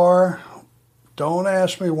 Hershey bar, don't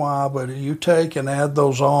ask me why, but you take and add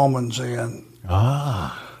those almonds in.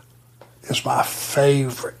 It's my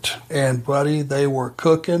favorite. And, buddy, they were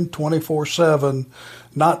cooking 24/7,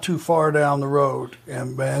 not too far down the road.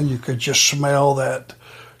 And, man, you could just smell that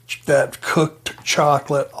cooked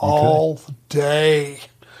chocolate all day.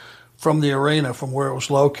 From the arena, from where it was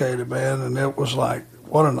located, man, and it was like,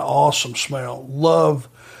 what an awesome smell.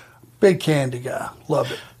 Big candy guy,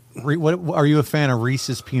 love it. What are you a fan of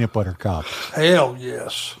Reese's Peanut Butter Cups? Hell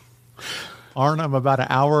yes. Arn, I'm about an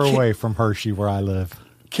hour away from Hershey where I live.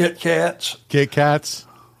 Kit Kats. Kit Kats?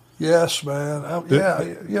 Yes, man. Yeah,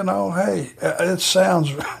 hey, it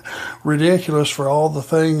sounds ridiculous for all the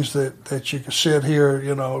things that you can sit here,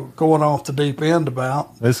 going off the deep end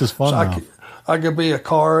about. This is fun. So I could be a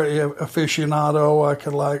car aficionado. I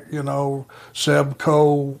could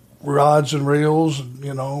Sebco rods and reels,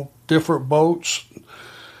 different boats.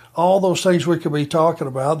 All those things we could be talking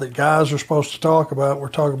about that guys are supposed to talk about. We're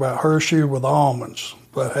talking about Hershey with almonds.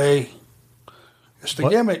 But, hey, it's the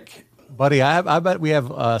gimmick. Buddy, I bet we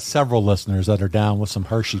have several listeners that are down with some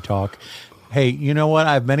Hershey talk. Hey, you know what?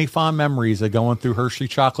 I have many fond memories of going through Hershey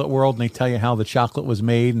Chocolate World, and they tell you how the chocolate was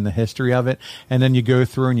made and the history of it. And then you go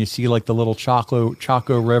through and you see like the little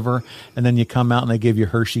Choco River, and then you come out and they give you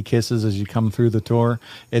Hershey kisses as you come through the tour.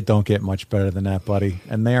 It don't get much better than that, buddy.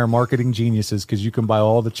 And they are marketing geniuses because you can buy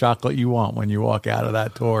all the chocolate you want when you walk out of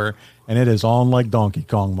that tour. And it is on like Donkey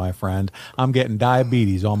Kong, my friend. I'm getting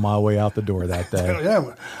diabetes on my way out the door that day.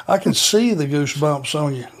 Yeah, I can see the goosebumps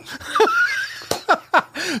on you.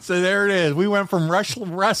 So there it is. We went from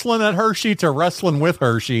wrestling at Hershey to wrestling with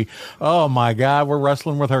Hershey. Oh, my God. We're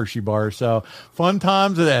wrestling with Hershey bars. So fun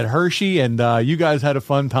times at Hershey, and you guys had a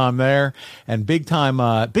fun time there. And big time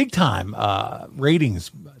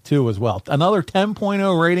ratings, too, as well. Another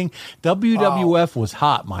 10.0 rating. WWF was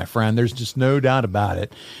hot, my friend. There's just no doubt about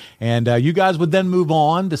it. And you guys would then move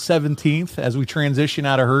on to 17th as we transition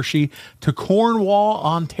out of Hershey to Cornwall,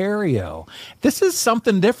 Ontario. This is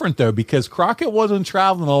something different, though, because Crockett wasn't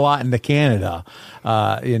traveling a lot into Canada,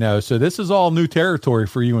 so this is all new territory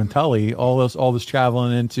for you and Tully, all this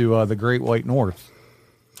traveling into the Great White North.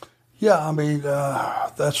 Yeah, I mean,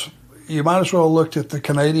 you might as well have looked at the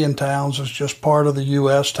Canadian towns as just part of the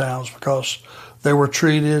U.S. towns because they were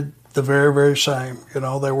treated the very, very same. They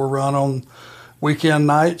were run on weekend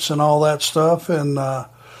nights and all that stuff. And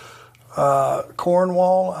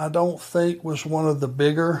Cornwall, I don't think, was one of the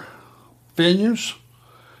bigger venues.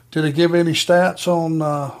 Did it give any stats on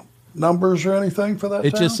numbers or anything for that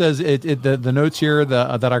It town? just says, the notes here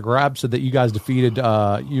that I grabbed said that you guys defeated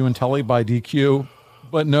you and Tully by DQ,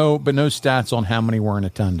 but no stats on how many were in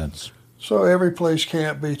attendance. So every place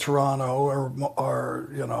can't be Toronto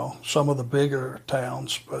or some of the bigger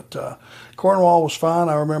towns, but Cornwall was fine.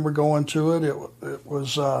 I remember going to it. It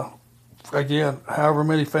was again, however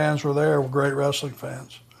many fans were there were great wrestling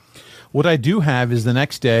fans. What I do have is the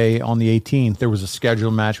next day on the 18th, there was a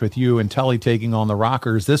scheduled match with you and Tully taking on the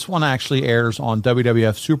Rockers. This one actually airs on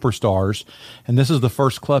WWF Superstars, and this is the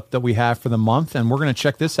first clip that we have for the month, and we're going to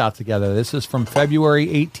check this out together. This is from February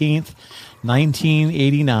 18th,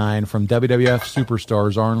 1989 from WWF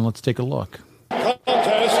Superstars. Arn, let's take a look.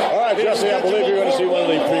 Contest. All right, Jesse, I believe you're going to see one of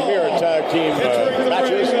the premier tag team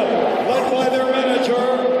matches. Led by their manager.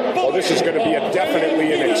 Oh, this is going to be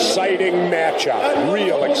definitely an exciting matchup.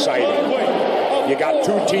 Real exciting. You got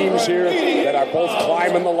two teams here that are both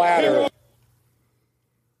climbing the ladder.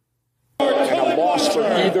 And a loss for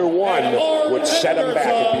either one would set them back.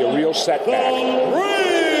 It'd be a real setback.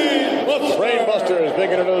 Brainbuster is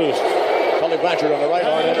being introduced. Tully Blanchard on the right,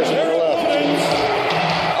 Arn Anderson on the left.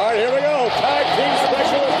 All right, here we go. Tag team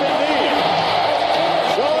specialist indeed.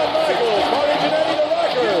 Shawn Michaels, Marty Jannetty, the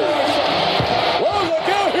Rockers. Well, look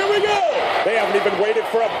out, here we go. They haven't even waited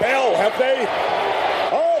for a bell, have they?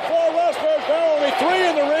 All four wrestlers now, only three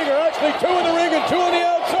in the ring, or actually two in the ring and two on the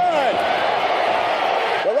outside.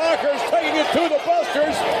 The Rockers taking it to the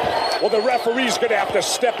Busters. Well, the referee's going to have to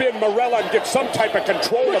step in, Morella, and get some type of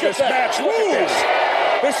control of this match. Look at this.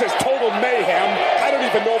 This is total mayhem. I don't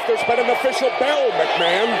even know if there's been an official bell,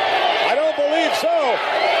 McMahon. I don't believe so.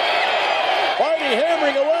 Marty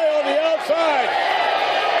hammering away on the outside.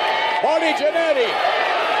 Marty Jannetty.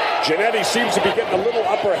 Jannetty seems to be getting a little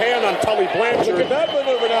upper hand on Tully Blanchard. Look at that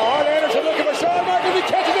maneuver now. Arn Anderson looking for Shawn Michaels. He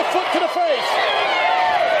catches a foot to the face.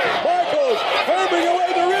 Michaels hammering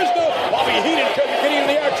away. There is no Bobby Heenan getting in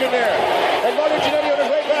the action there. And Marty Jannetty on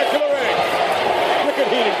his way back to the ring. Look at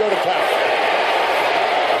Heenan go to town.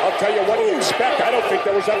 I'll tell you what do you expect. I don't think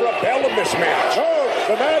there was ever a bell in this match. Oh,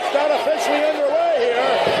 the match not officially underway here.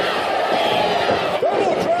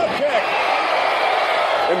 Double drop kick.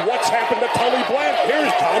 And what's happened to Tully Blanchard? Here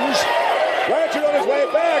it comes. Blanchard on his way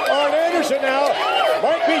back. Arn Anderson now.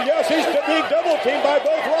 Might be, yes, he's being double teamed by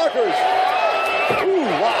both Rockers. Ooh,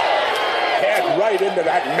 wow. Head right into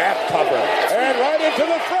that mat cover. And right into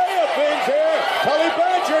the fray of things here. Tully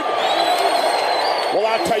Blanchard. Well,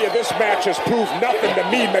 I'll tell you, this match has proved nothing to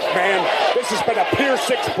me, McMahon. This has been a Pier 6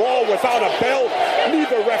 brawl without a bell.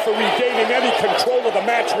 Neither referee gaining any control of the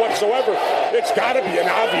match whatsoever. It's got to be an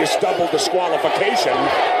obvious double disqualification.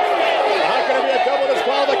 How can it be a double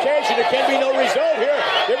disqualification? There can be no result here.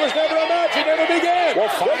 There was never a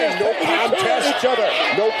each other.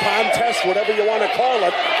 No contest, whatever you want to call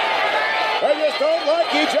it. They just don't like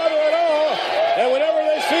each other at all. And whenever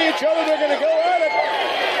they see each other, they're going to go at it.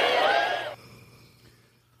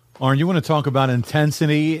 Arn, you want to talk about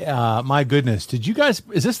intensity? My goodness,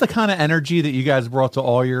 is this the kind of energy that you guys brought to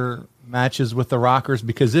all your matches with the Rockers?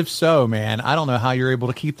 Because if so, man, I don't know how you're able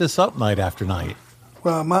to keep this up night after night.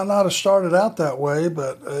 Well, it might not have started out that way,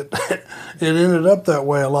 but it ended up that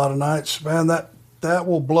way a lot of nights. Man, that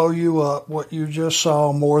will blow you up, what you just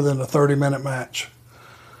saw, more than a 30-minute match.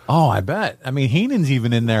 Oh, I bet. I mean, Heenan's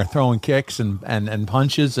even in there throwing kicks and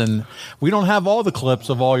punches, and we don't have all the clips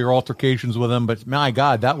of all your altercations with him, but my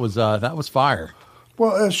God, that was fire.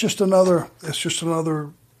 Well, it's just another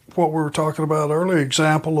what we were talking about earlier,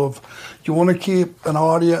 example of you want to keep an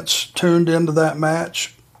audience tuned into that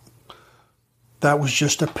match. That was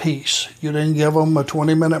just a piece. You didn't give them a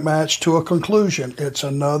 20-minute match to a conclusion. It's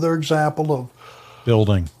another example of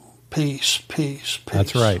building. Piece.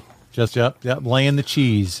 That's right. Just yep, laying the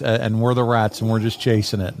cheese, and we're the rats, and we're just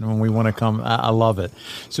chasing it. And when we want to come, I love it.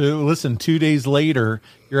 So listen, 2 days later,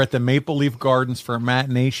 you're at the Maple Leaf Gardens for a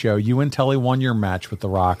matinee show. You and Tully won your match with the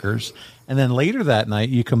Rockers, and then later that night,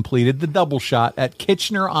 you completed the double shot at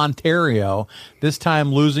Kitchener, Ontario. This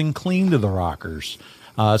time, losing clean to the Rockers.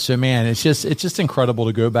 So man, it's just incredible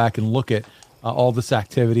to go back and look at all this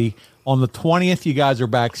activity. On the 20th, you guys are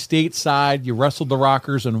back stateside. You wrestled the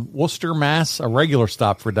Rockers in Worcester, Mass., a regular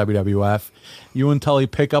stop for WWF. You and Tully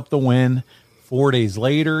pick up the win. 4 days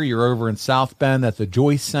later, you're over in South Bend at the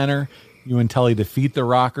Joyce Center. You and Tully defeat the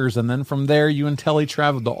Rockers, and then from there, you and Tully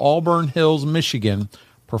traveled to Auburn Hills, Michigan,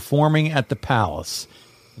 performing at the Palace.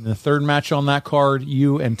 In the third match on that card,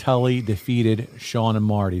 you and Tully defeated Sean and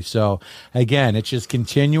Marty. So, again, it's just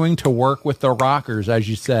continuing to work with the Rockers, as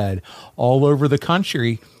you said, all over the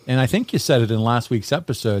country. And I think you said it in last week's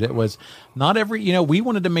episode. It was not every, we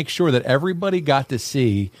wanted to make sure that everybody got to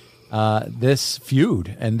see this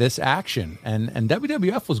feud and this action. And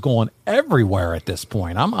WWF was going everywhere at this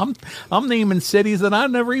point. I'm naming cities that I've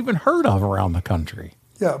never even heard of around the country.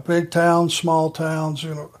 Yeah, big towns, small towns.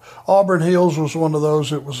 Auburn Hills was one of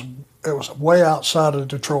those. It was way outside of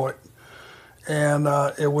Detroit, and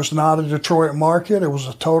it was not a Detroit market. It was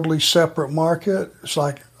a totally separate market. It's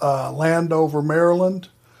like Landover, Maryland,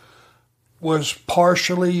 was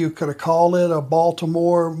partially, you could have called it a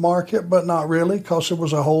Baltimore market, but not really, because it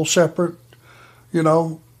was a whole separate,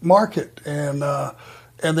 market, and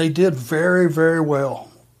they did very, very well.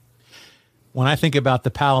 When I think about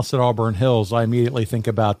the Palace at Auburn Hills, I immediately think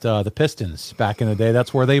about the Pistons back in the day.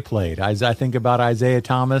 That's where they played. I think about Isaiah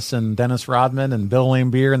Thomas and Dennis Rodman and Bill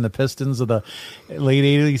Laimbeer and the Pistons of the late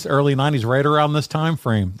 80s, early 90s, right around this time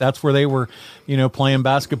frame. That's where they were, playing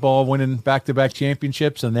basketball, winning back-to-back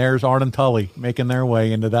championships, and there's Arn and Tully making their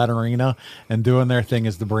way into that arena and doing their thing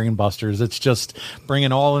as the Brainbusters. It's just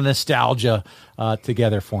bringing all the nostalgia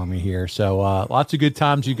together for me here. So lots of good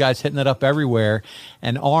times, you guys hitting it up everywhere.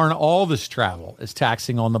 And Arn, all this travel is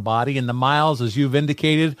taxing on the body, and the miles, as you've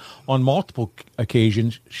indicated on multiple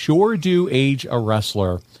occasions, sure do age a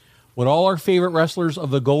wrestler. What all our favorite wrestlers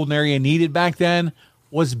of the Golden Area needed back then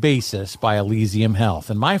was Basis by Elysium Health.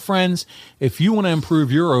 And my friends, if you want to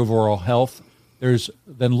improve your overall health,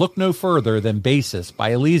 then look no further than Basis by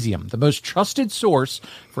Elysium, the most trusted source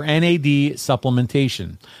for NAD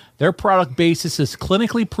supplementation. Their product Basis is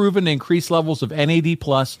clinically proven to increase levels of NAD+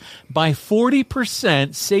 by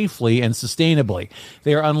 40% safely and sustainably.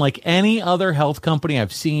 They are unlike any other health company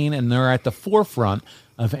I've seen, and they're at the forefront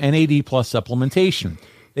of NAD+ supplementation.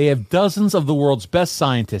 They have dozens of the world's best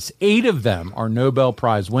scientists. 8 of them are Nobel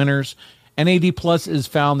Prize winners. NAD+ is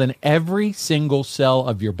found in every single cell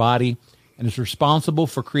of your body and is responsible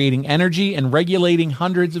for creating energy and regulating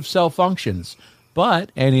hundreds of cell functions.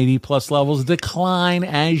 But NAD+ levels decline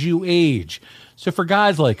as you age. So for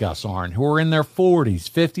guys like us, Arn, who are in their 40s,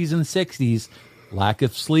 50s, and 60s, lack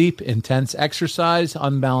of sleep, intense exercise,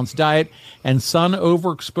 unbalanced diet, and sun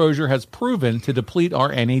overexposure has proven to deplete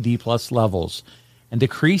our NAD+ levels. And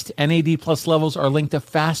decreased NAD+ levels are linked to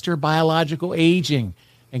faster biological aging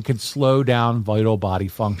and can slow down vital body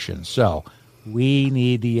functions. So we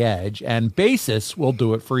need the edge, and Basis will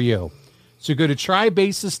do it for you. So go to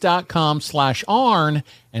trybasis.com/Arn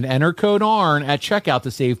and enter code Arn at checkout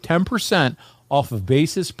to save 10% off of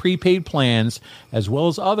Basis prepaid plans, as well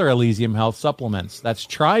as other Elysium Health supplements. That's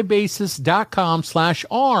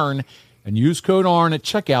trybasis.com/Arn and use code Arn at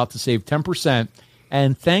checkout to save 10%.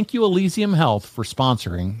 And thank you, Elysium Health, for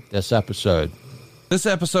sponsoring this episode. This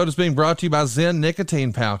episode is being brought to you by Zen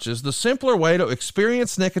Nicotine Pouches, the simpler way to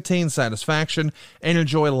experience nicotine satisfaction and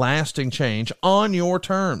enjoy lasting change on your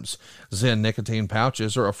terms. Zen Nicotine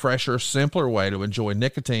Pouches are a fresher, simpler way to enjoy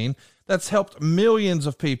nicotine that's helped millions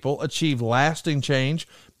of people achieve lasting change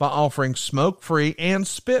by offering smoke-free and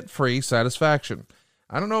spit-free satisfaction.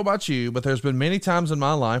 I don't know about you, but there's been many times in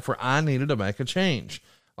my life where I needed to make a change,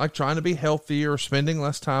 like trying to be healthier or spending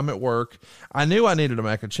less time at work. I knew I needed to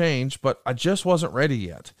make a change, but I just wasn't ready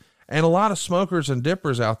yet. And a lot of smokers and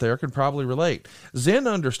dippers out there can probably relate. Zen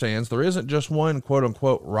understands there isn't just one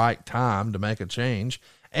quote-unquote right time to make a change.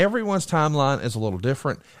 Everyone's timeline is a little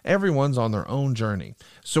different. Everyone's on their own journey.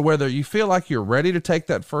 So whether you feel like you're ready to take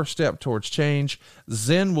that first step towards change,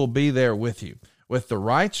 Zen will be there with you, with the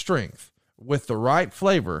right strength, with the right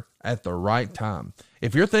flavor, at the right time.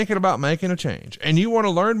 If you're thinking about making a change and you want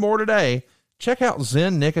to learn more today, check out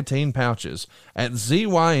Zen nicotine pouches at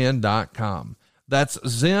ZYN.com. That's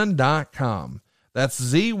Zen.com. That's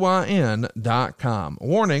ZYN.com.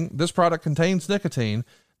 Warning, this product contains nicotine.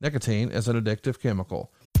 Nicotine is an addictive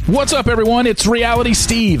chemical. What's up, everyone? It's Reality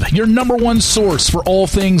Steve, your number one source for all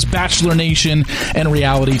things Bachelor Nation and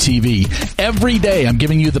reality TV. Every day, I'm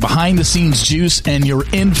giving you the behind-the-scenes juice and your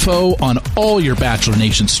info on all your Bachelor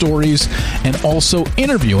Nation stories, and also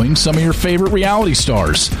interviewing some of your favorite reality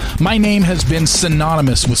stars. My name has been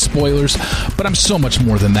synonymous with spoilers, but I'm so much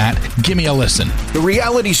more than that. Give me a listen. The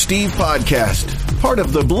Reality Steve Podcast, part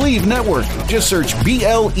of the Believe Network. Just search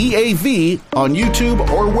BLEAV on YouTube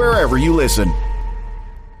or wherever you listen.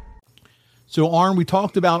 So, Arn, we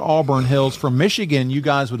talked about Auburn Hills. From Michigan, you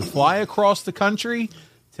guys would fly across the country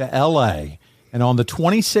to L.A. And on the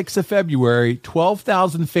 26th of February,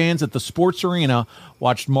 12,000 fans at the Sports Arena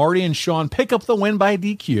watched Marty and Sean pick up the win by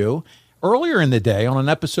DQ. Earlier in the day, on an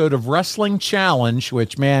episode of Wrestling Challenge,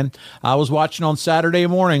 which, man, I was watching on Saturday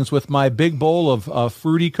mornings with my big bowl of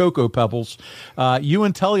fruity Cocoa Pebbles, you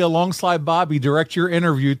and Tully alongside Bobby direct your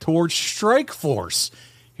interview towards Strikeforce.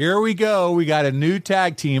 Here we go. We got a new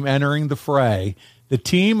tag team entering the fray. The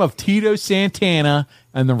team of Tito Santana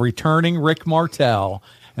and the returning Rick Martel.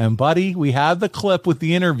 And, buddy, we have the clip with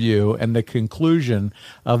the interview and the conclusion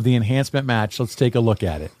of the enhancement match. Let's take a look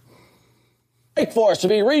at it. Strikeforce to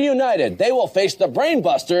be reunited. They will face the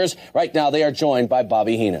Brainbusters. Right now, they are joined by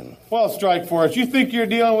Bobby Heenan. Well, Strikeforce, you think you're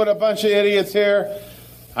dealing with a bunch of idiots here?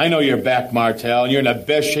 I know you're back, Martel, and you're in the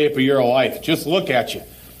best shape of your life. Just look at you.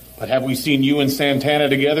 But have we seen you and Santana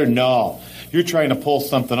together? No. You're trying to pull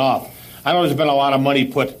something off. I know there's been a lot of money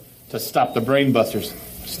put to stop the Brainbusters.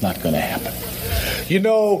 It's not going to happen. You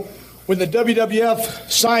know, when the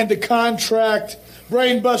WWF signed the contract,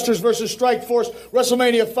 Brainbusters versus Strikeforce,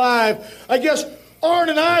 WrestleMania 5, I guess Arn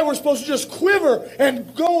and I were supposed to just quiver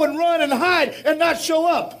and go and run and hide and not show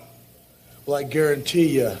up. Well, I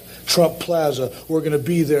guarantee you, Trump Plaza, we're going to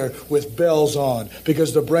be there with bells on,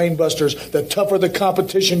 because the Brainbusters, the tougher the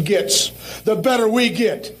competition gets, the better we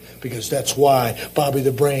get, because that's why Bobby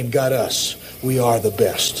the Brain got us. We are the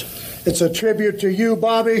best. It's a tribute to you,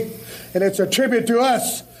 Bobby, and it's a tribute to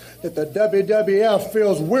us that the WWF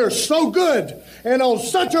feels we're so good and on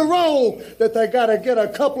such a roll that they got to get a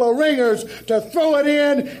couple of ringers to throw it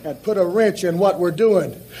in and put a wrench in what we're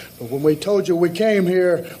doing. But when we told you we came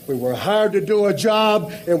here, we were hired to do a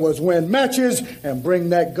job. It was win matches and bring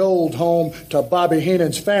that gold home to Bobby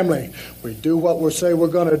Heenan's family. We do what we say we're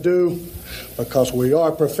going to do because we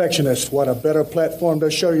are perfectionists. What a better platform to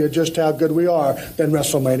show you just how good we are than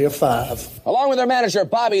WrestleMania 5. Along with their manager,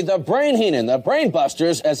 Bobby the Brain Heenan, the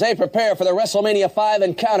Brainbusters, as they prepare for the WrestleMania 5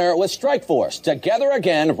 encounter with Strikeforce. Together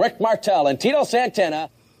again, Rick Martel and Tito Santana.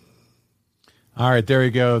 All right, there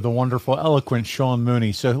you go. The wonderful, eloquent Sean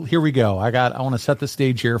Mooney. So here we go. I want to set the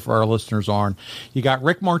stage here for our listeners, Arn. You got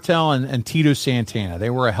Rick Martel and Tito Santana. They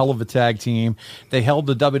were a hell of a tag team. They held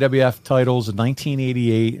the WWF titles in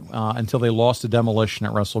 1988 until they lost to Demolition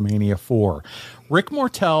at WrestleMania 4. Rick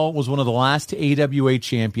Martel was one of the last AWA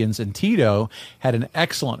champions, and Tito had an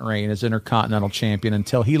excellent reign as Intercontinental Champion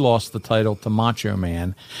until he lost the title to Macho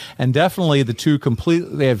Man. And definitely the two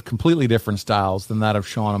they have completely different styles than that of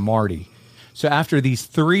Sean and Marty. So after these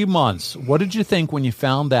 3 months, what did you think when you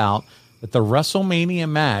found out that the WrestleMania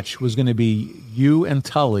match was going to be you and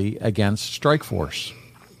Tully against Strikeforce?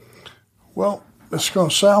 Well, it's going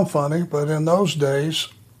to sound funny, but in those days,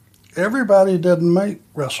 everybody didn't make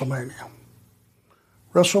WrestleMania.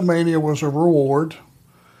 WrestleMania was a reward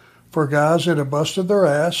for guys that had busted their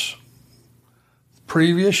ass the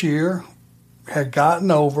previous year, had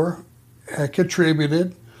gotten over, had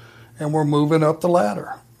contributed, and were moving up the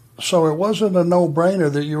ladder. So it wasn't a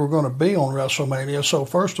no-brainer that you were going to be on WrestleMania. So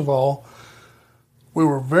first of all, we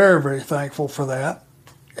were very, very thankful for that.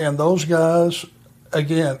 And those guys,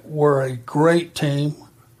 again, were a great team,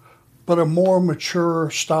 but a more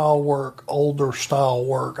mature style work, older style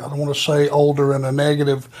work. I don't want to say older in a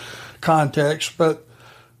negative context, but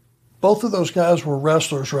both of those guys were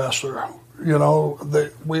wrestlers. You know,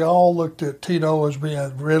 we all looked at Tito as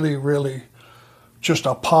being really, really just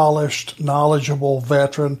a polished, knowledgeable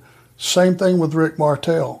veteran. Same thing with Rick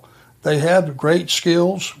Martel. They had great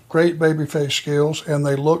skills, great babyface skills, and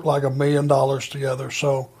they looked like $1 million together.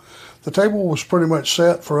 So the table was pretty much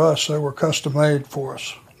set for us. They were custom made for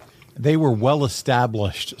us. They were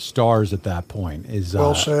well-established stars at that point.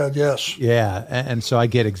 Well said, yes. Yeah, and so I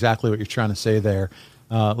get exactly what you're trying to say there.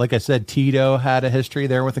 Like I said, Tito had a history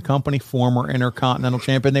there with the company, former Intercontinental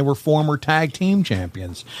Champion. They were former tag team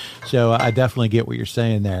champions. So I definitely get what you're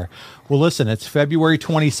saying there. Well, listen, it's February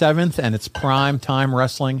 27th, and it's Prime Time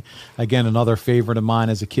Wrestling. Again, another favorite of mine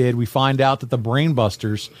as a kid. We find out that the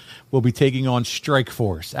Brainbusters will be taking on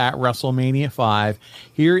Strikeforce at WrestleMania 5.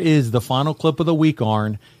 Here is the final clip of the week,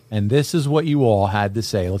 Arn, and this is what you all had to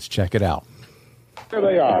say. Let's check it out. There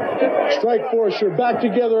they are. Strikeforce, you're back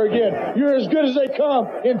together again. You're as good as they come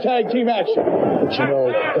in tag team action. But you know,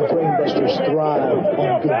 the Brainbusters thrive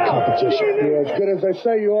on good competition. You're as good as they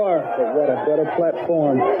say you are, but what a better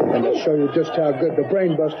platform than to show you just how good the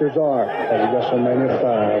Brainbusters are at WrestleMania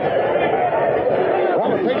 5.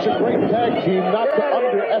 Well, it takes a great tag team not to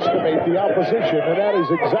underestimate the opposition, and that is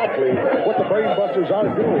exactly what the Brainbusters are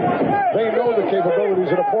doing. They know the capabilities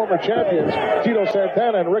of the former champions, Tito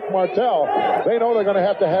Santana and Rick Martel. They know they're going to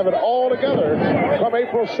have it all together come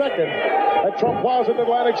April 2nd at Trump Plaza in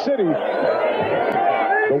Atlantic City.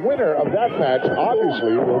 The winner of that match,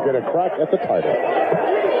 obviously, will get a crack at the title.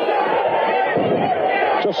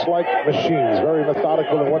 Just like machines, very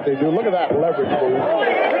methodical in what they do. Look at that leverage move.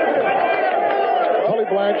 Tully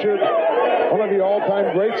Blanchard, one of the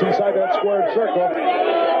all-time greats inside that squared circle.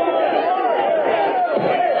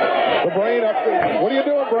 The Brain up there. What are you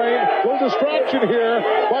doing, Brain? A little distraction here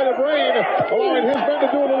by the Brain, allowing his men to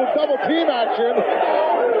do a little double team action.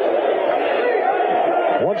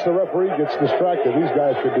 Once the referee gets distracted, these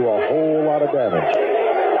guys can do a whole lot of damage.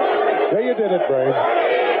 There you did it, Brain.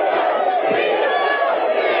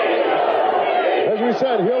 As we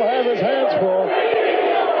said, he'll have his hands full.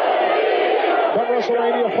 Come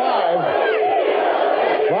WrestleMania 5.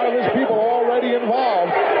 A lot of his people already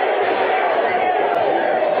involved.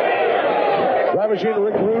 Ravishing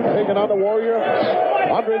Rick Rude taking on the Warrior.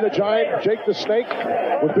 Andre the Giant, Jake the Snake,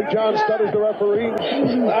 with Big John Studd as the referee.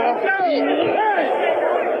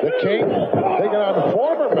 The King taking on the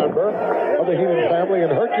former member of the Heenan family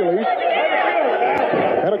and Hercules.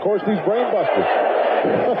 And, of course, these Brainbusters.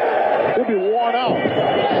 He'll be worn out.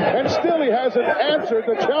 And still he hasn't answered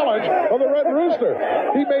the challenge of the Red Rooster.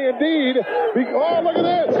 He may indeed be... Oh, look at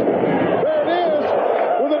this. There it is.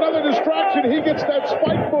 With another distraction, he gets that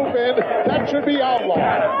spike move in. That should be outlawed.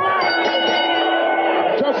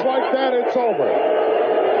 Just like that, it's over.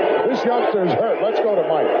 This youngster's hurt. Let's go to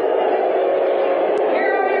Mike.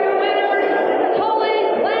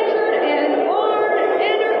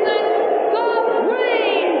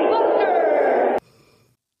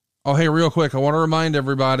 Oh, hey, real quick, I want to remind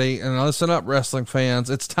everybody, and listen up, wrestling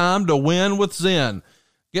fans, it's time to win with Zen.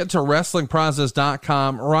 Get to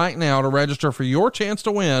WrestlingPrizes.com right now to register for your chance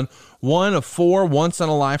to win one of 4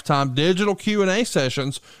 once-in-a-lifetime digital Q&A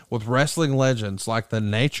sessions with wrestling legends like the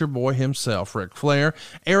Nature Boy himself, Ric Flair,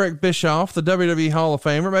 Eric Bischoff, the WWE Hall of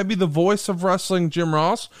Famer, maybe the voice of wrestling, Jim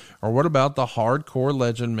Ross, or what about the hardcore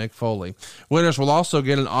legend, Mick Foley. Winners will also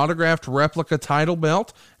get an autographed replica title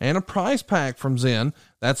belt and a prize pack from Zen.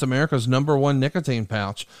 That's America's #1 nicotine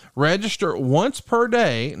pouch. Register once per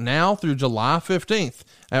day now through July 15th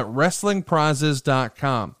at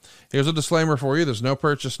WrestlingPrizes.com. Here's a disclaimer for you. There's no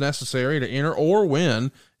purchase necessary to enter or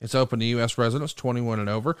win. It's open to U.S. residents 21 and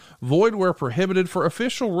over. Void where prohibited. For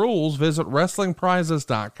official rules, visit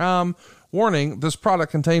WrestlingPrizes.com. Warning, this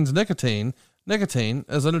product contains nicotine. Nicotine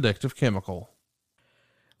is an addictive chemical.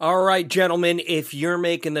 All right, gentlemen, if you're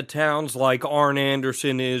making the towns like Arn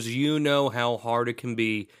Anderson is, you know how hard it can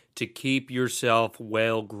be to keep yourself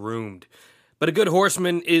well-groomed. But a good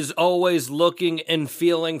horseman is always looking and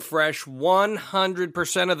feeling fresh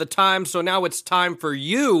 100% of the time, so now it's time for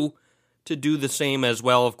you to do the same as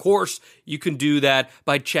well. Of course, you can do that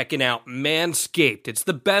by checking out Manscaped. It's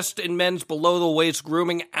the best in men's below-the-waist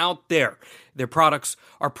grooming out there. Their products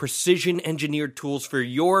are precision-engineered tools for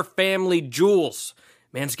your family jewels.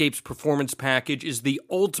 Manscaped's Performance Package is the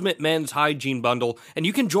ultimate men's hygiene bundle, and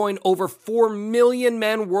you can join over 4 million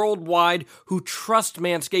men worldwide who trust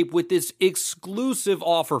Manscaped with this exclusive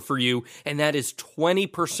offer for you, and that is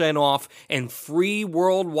 20% off and free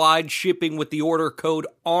worldwide shipping with the order code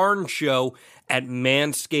ARNSHOW at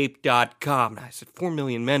manscaped.com. I said 4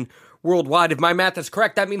 million men worldwide. If my math is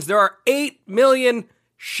correct, that means there are 8 million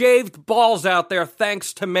shaved balls out there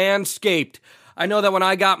thanks to Manscaped. I know that when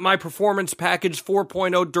I got my Performance Package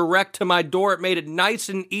 4.0 direct to my door, it made it nice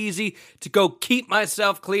and easy to go keep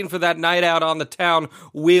myself clean for that night out on the town,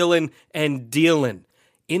 wheeling and dealing.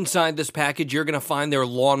 Inside this package, you're going to find their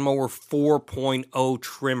Lawnmower 4.0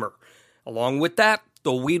 trimmer. Along with that,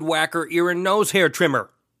 the Weed Whacker ear and nose hair trimmer.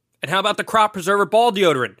 And how about the Crop Preserver ball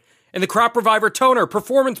deodorant? And the Crop Reviver toner,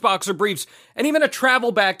 performance boxer briefs, and even a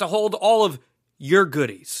travel bag to hold all of your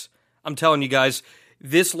goodies. I'm telling you guys,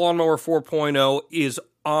 this Lawnmower 4.0 is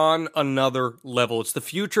on another level. It's the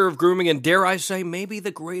future of grooming, and dare I say, maybe the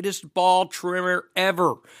greatest ball trimmer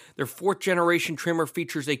ever. Their 4th generation trimmer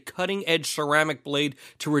features a cutting-edge ceramic blade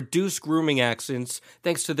to reduce grooming accidents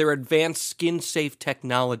thanks to their advanced skin-safe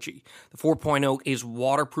technology. The 4.0 is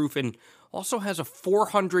waterproof and also has a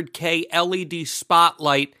 400K LED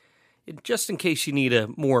spotlight just in case you need a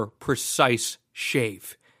more precise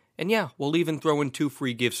shave. And yeah, we'll even throw in 2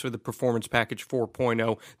 free gifts for the Performance Package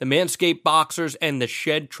 4.0, the Manscaped Boxers and the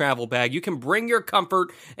Shed Travel Bag. You can bring your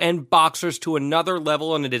comfort and boxers to another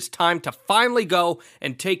level, and it is time to finally go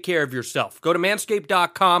and take care of yourself. Go to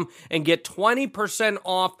manscaped.com and get 20%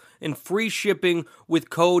 off and free shipping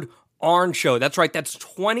with code ARNSHOW. That's right, that's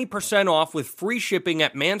 20% off with free shipping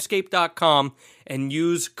at manscaped.com and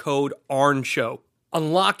use code ARNSHOW.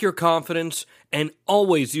 Unlock your confidence and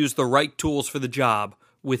always use the right tools for the job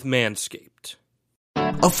with Manscaped.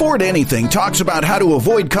 Afford Anything talks about how to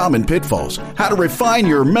avoid common pitfalls, how to refine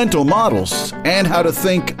your mental models, and how to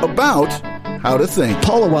think about how to think.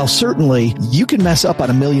 Paula, while certainly you can mess up on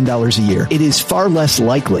 $1 million a year, it is far less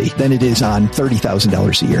likely than it is on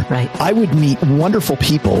 $30,000 a year. Right. I would meet wonderful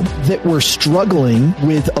people that were struggling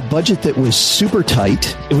with a budget that was super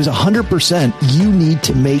tight. It was 100%. You need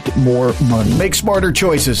to make more money. Make smarter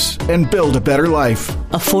choices and build a better life.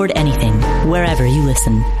 Afford Anything, wherever you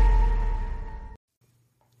listen.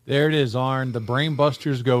 There it is, Arn. The Brain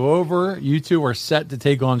Busters go over. You two are set to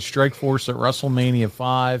take on Strikeforce at WrestleMania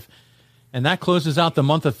 5. And that closes out the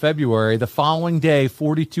month of February. The following day,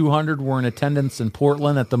 4,200 were in attendance in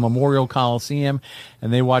Portland at the Memorial Coliseum,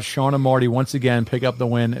 and they watched Sean and Marty once again pick up the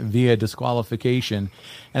win via disqualification.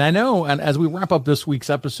 And I know, and as we wrap up this week's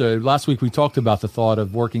episode, last week we talked about the thought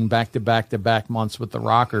of working back-to-back-to-back months with the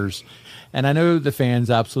Rockers. And I know the fans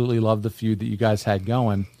absolutely love the feud that you guys had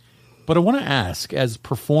going. But I want to ask, as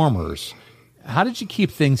performers, how did you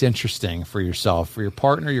keep things interesting for yourself, for your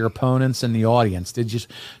partner, your opponents, and the audience? Did you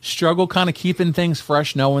struggle kind of keeping things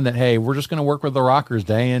fresh, knowing that, hey, we're just going to work with the Rockers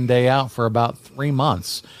day in, day out for about 3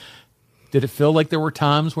 months? Did it feel like there were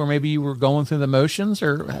times where maybe you were going through the motions,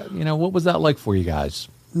 or, what was that like for you guys?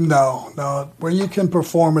 No. When you can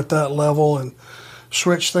perform at that level and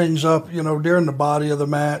switch things up, during the body of the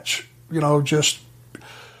match,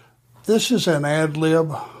 this is an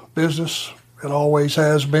ad-lib business. It always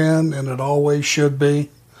has been, and it always should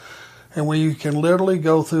be. And when you can literally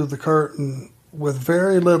go through the curtain with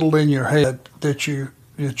very little in your head that you're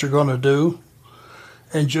going to do,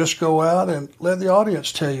 and just go out and let the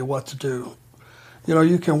audience tell you what to do.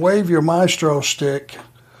 You can wave your maestro stick,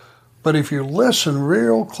 but if you listen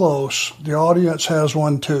real close, the audience has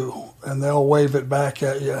one too, and they'll wave it back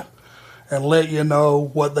at you and let you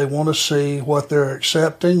know what they want to see, what they're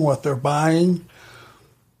accepting, what they're buying.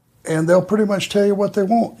 And they'll pretty much tell you what they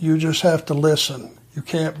want. You just have to listen. You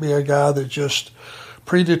can't be a guy that just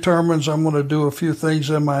predetermines, I'm going to do a few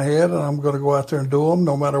things in my head and I'm going to go out there and do them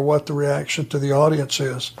no matter what the reaction to the audience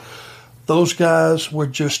is. Those guys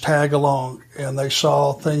would just tag along, and they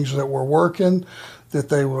saw things that were working that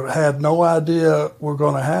they had no idea were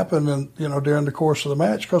going to happen during the course of the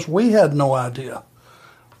match, because we had no idea.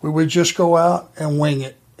 We would just go out and wing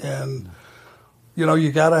it. And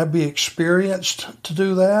you got to be experienced to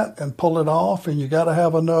do that and pull it off, and you got to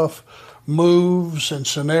have enough moves and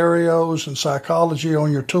scenarios and psychology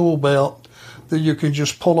on your tool belt that you can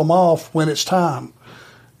just pull them off when it's time.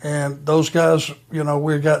 And those guys,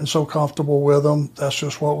 we've gotten so comfortable with them, that's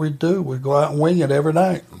just what we do. We go out and wing it every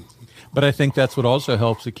night. But I think that's what also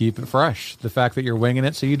helps to keep it fresh, the fact that you're winging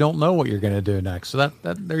it so you don't know what you're going to do next. So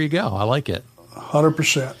that there you go. I like it.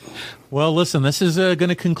 100%. Well, listen, this is going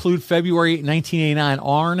to conclude February 1989.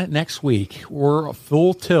 Arn, next week, we're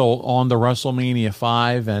full tilt on the WrestleMania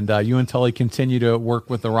 5, and you and Tully continue to work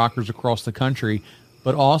with the Rockers across the country.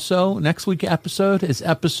 But also, next week's episode is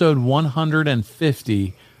episode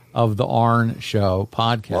 150 of the Arn Show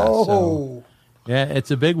podcast. Oh. So, yeah,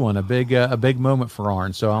 it's a big one, a big moment for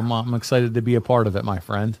Arn. So I'm excited to be a part of it, my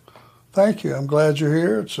friend. Thank you. I'm glad you're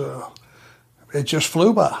here. It just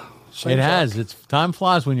flew by. Seems It has. It's time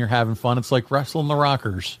flies when you're having fun. It's like wrestling the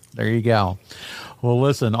Rockers. There you go. Well,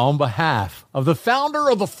 listen, on behalf of the founder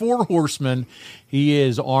of the Four Horsemen, he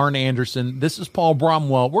is Arn Anderson. This is Paul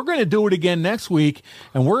Bromwell. We're going to do it again next week,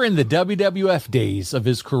 and we're in the WWF days of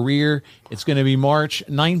his career. It's going to be March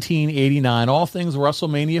 1989, all things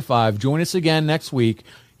WrestleMania 5. Join us again next week.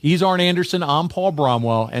 He's Arn Anderson. I'm Paul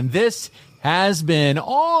Bromwell, and this has been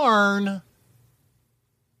Arn.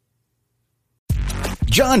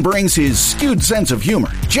 John brings his skewed sense of humor.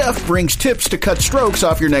 Jeff brings tips to cut strokes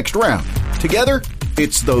off your next round. Together,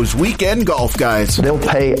 it's those weekend golf guys. They'll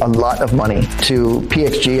pay a lot of money to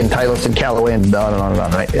PXG and Titleist and Callaway and on and on and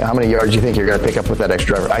on, right? How many yards do you think you're going to pick up with that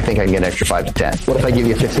extra driver? I think I can get an extra 5 to 10. What if I give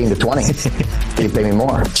you 15 to 20? You pay me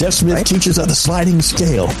more. Jeff Smith teaches on the sliding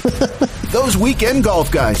scale. Those Weekend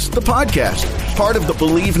Golf Guys, the podcast, part of the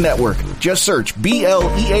Believe Network. Just search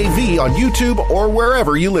BLEAV on YouTube or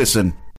wherever you listen.